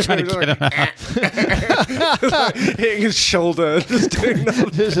get rid of him. Get him out. Like, hitting his shoulder, just doing nothing.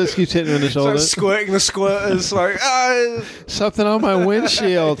 Just keeps hitting him in the shoulder. Like squirting the squirters, like Something on my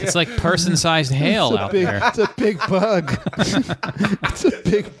windshield. It's like person-sized hail out there. It's a big bug. It's a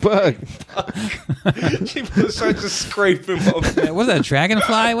big bug. people start to scrape him off. What's that,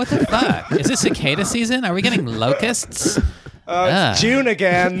 dragonfly? What the fuck? Is this cicada season? Are we getting locusts? It's June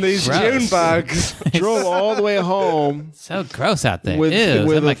again. These Gross. June bugs. Drove all the way home So gross out there. with Ew.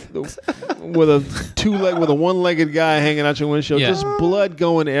 with I'm like, with a one-legged guy hanging out your windshield, Yeah. just blood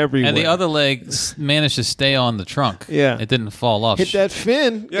going everywhere. and the other leg managed to stay on the trunk. Yeah. It didn't fall off. hit that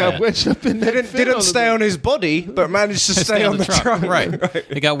fin. Yeah. Got wedged up in that fin Didn't the stay on his body, but managed to stay on the trunk. Right.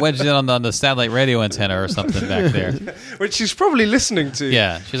 It got wedged in on the satellite radio antenna or something back there. Which she's probably listening to.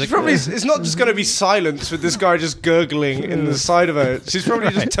 Yeah. She's like, Probably, it's not just going to be silence with this guy just gurgling in the side of her. She's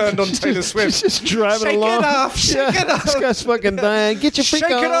probably just turned on Taylor Swift. She's just driving Shake along. it off, shake it off. This guy's fucking dying. Get your freak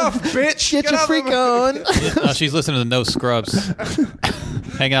Shake on. it off, bitch. Get your off freak of- on. oh, she's listening to No Scrubs.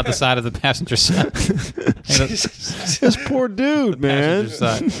 Hanging out the side of the passenger side. This poor dude, man.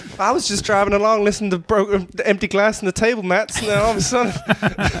 Passenger side. I was just driving along, listening to the empty glass and the table mats, and then all of a sudden,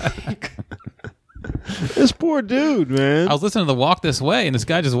 This poor dude, man. I was listening to the Walk This Way, and this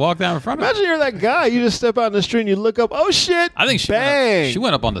guy just walked down in front of me. Imagine you're that guy. You just step out in the street and you look up. Oh shit! I think bang. she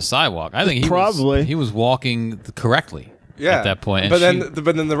went up on the sidewalk. I think he was walking correctly at that point. And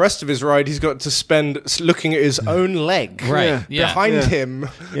But then the rest of his ride, he's got to spend looking at his own leg, Right, yeah. behind Yeah. him.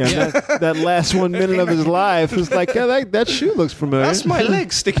 Yeah, that last 1 minute of his life was like, yeah, that shoe looks familiar. That's my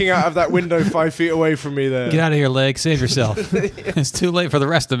leg sticking out of that window 5 feet away from me. There, Get out of here, leg. Save yourself. It's too late for the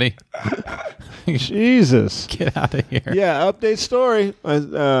rest of me. Jesus. Get out of here. Yeah, update story,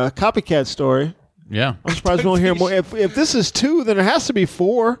 copycat story. Yeah. I'm surprised we don't hear more. If this is 2, then it has to be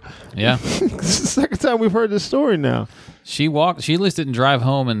 4. Yeah. This is the second time we've heard this story now. She at least didn't drive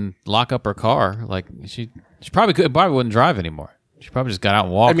home and lock up her car. Like she probably wouldn't drive anymore. She probably just got out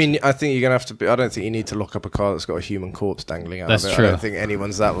and walked. I mean, I think you're gonna have to. I don't think you need to lock up a car that's got a human corpse dangling out That's of it. true. I don't think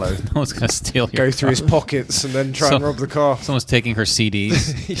anyone's that low. no one's gonna steal your Go through his pockets and then try and rob the car. Someone's taking her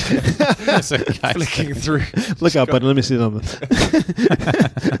CDs. That's a guy Flicking through. Look up, buddy. Let me see something.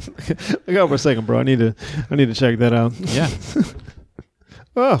 Look out for a second, bro. I need to check that out. Yeah.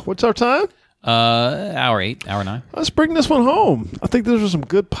 Oh, what's our time? Hour 8, hour 9. Let's bring this one home. I think this was some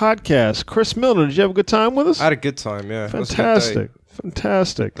good podcasts. Chris Milner, did you have a good time with us? I had a good time. Yeah, It was a good Fantastic.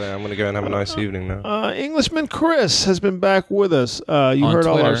 Fantastic. day. I'm gonna go and have a nice evening now. Englishman Chris has been back with us. You On heard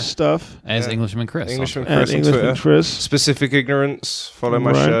all our Twitter. stuff As Englishman Chris. Englishman at Chris on Englishman Twitter. Chris. Specific ignorance. Follow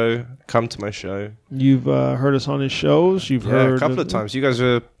my Right. show. Come to my show. You've heard us on his shows. You've Yeah, heard a couple of times. You guys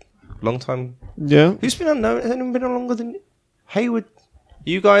are a long time. Yeah. Who's been on? Has anyone been on longer than Hayward?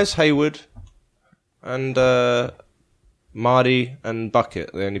 You guys, Hayward, and Marty and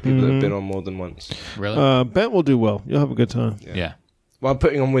Bucket. The only people that have been on more than once. Really? Bent will do well. You'll have a good time. yeah. Well, I'm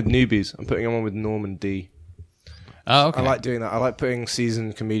putting on with newbies. I'm putting on with Norman D. Oh, okay. I like doing that. I like putting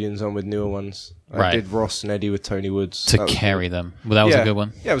seasoned comedians on with newer ones. I Right. did Ross and Eddie with Tony Woods. to That was carry good. them. Well, that was a good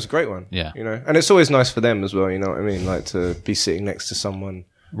one. Yeah, it was a great one. Yeah. You know, and it's always nice for them as well. You know what I mean? Like to be sitting next to someone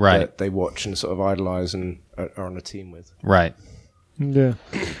Right. that they watch and sort of idolize and are on a team with. Right. Yeah.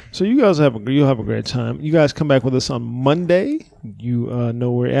 So you guys you'll have a great time. You guys come back with us on Monday. You know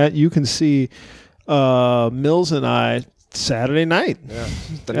where we're at. You can see Mills and I Saturday night. Yeah,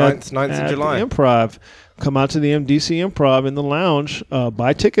 the 9th of at July. The Improv. Come out to the MDC Improv in the lounge.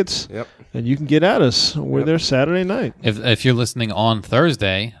 Buy tickets. Yep. And you can get at us. We're there Saturday night. If you're listening on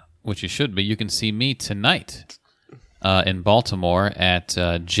Thursday, which you should be, you can see me tonight in Baltimore at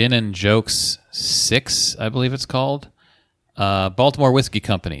Gin and Jokes 6, I believe it's called. Baltimore Whiskey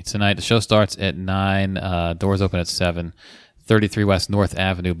Company. Tonight, the show starts at 9. Doors open at 7. 33 West North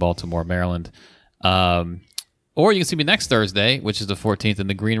Avenue, Baltimore, Maryland. Or you can see me next Thursday, which is the 14th, in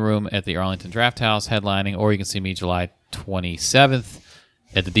the Green Room at the Arlington Draft House headlining. Or you can see me July 27th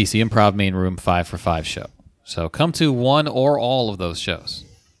at the DC Improv Main Room 5 for 5 show. So come to one or all of those shows.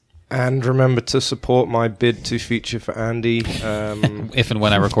 And remember to support my bid to feature for Andy. If and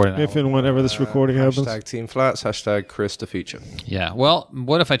when I record it. If and whenever this recording happens. Hashtag Team Flats, hashtag Chris to feature. Yeah. Well,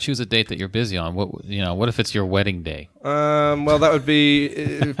 what if I choose a date that you're busy on? What if it's your wedding day? Well, that would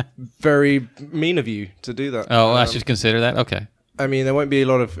be very mean of you to do that. Oh, I should consider that? Okay. I mean, there won't be a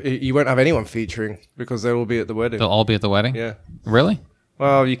lot of... You won't have anyone featuring because they'll all be at the wedding. They'll all be at the wedding? Yeah. Really?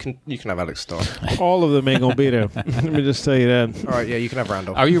 Well, you can have Alex Starr. All of them ain't going to be there. Let me just tell you that. All right, yeah, you can have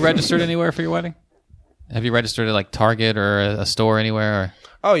Randolph. Are you registered anywhere for your wedding? Have you registered at like Target or a store anywhere? Or?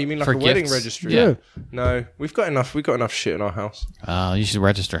 Oh, you mean like For a wedding gifts? registry? Yeah. No, we've got enough shit in our house. You should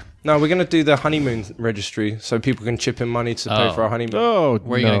register. No, we're gonna do the honeymoon registry so people can chip in money to pay Oh. for our honeymoon. Oh,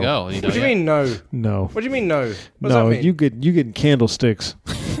 Where are you going to go? What do you mean no? No. What do you mean no? What does No, that mean? you getting candlesticks.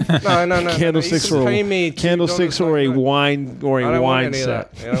 No. Candlesticks You or pay me $2 candlesticks or a like that. wine or I a don't want wine any of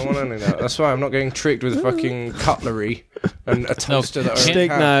set. that. Yeah, I don't want any of that. That's why I'm not getting tricked with fucking cutlery and a toaster that I already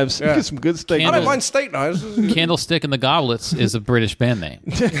Steak have. knives. Yeah. You get some good steak I Candle- don't mind steak knives. Candlestick and the Goblets is a British band name.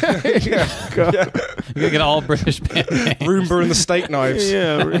 Yeah. You're going to get all British band names. Roomba and the steak knives.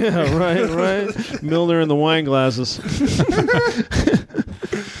 Yeah, right. Milner and the wine glasses.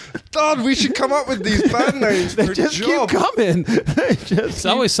 God, we should come up with these band names for They a just job. keep coming. They just It's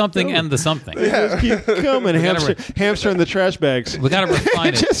always something and the something. keep coming. Hamster in the trash bags. We got to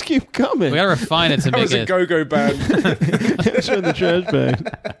refine They it. just keep coming. We got to refine it to That make was a it. go-go band. Hamster in the trash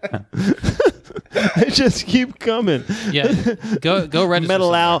bag. They just keep coming. Yeah, go register.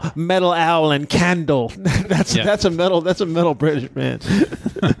 Metal owl, and candle. That's a metal British band.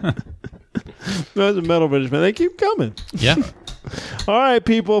 That's a metal British band. They keep coming. Yeah, All right,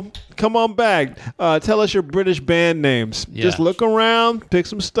 people, come on back. Tell us your British band names. Yeah. Just look around, pick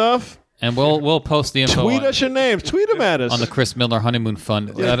some stuff. and we'll post the info Tweet on, us your names. Tweet them at us. on the Chris Milner Honeymoon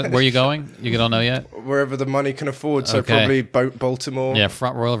Fund. Where are you going? You don't know yet? Wherever the money can afford. So Okay. probably Baltimore. Yeah,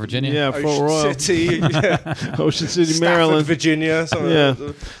 Front Royal, Virginia. yeah, Ocean Fort Royal, City. Yeah. Ocean City, Stafford, Maryland. Virginia. Something Yeah. like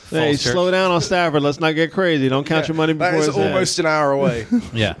that. Hey, Falls Church. slow down on Stafford. Let's not get crazy. Don't count your money before That is it's had. almost an hour away.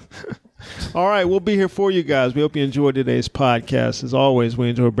 Yeah. All right, we'll be here for you guys. We hope you enjoyed today's podcast. As always, we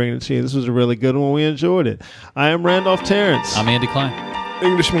enjoy bringing it to you. This was a really good one. We enjoyed it. I am Randolph Terrence. I'm Andy Klein.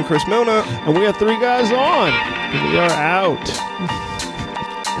 Englishman Chris Milner. And we have 3 guys on. And we are out.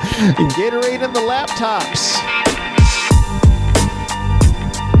 And Gatorade and the laptops.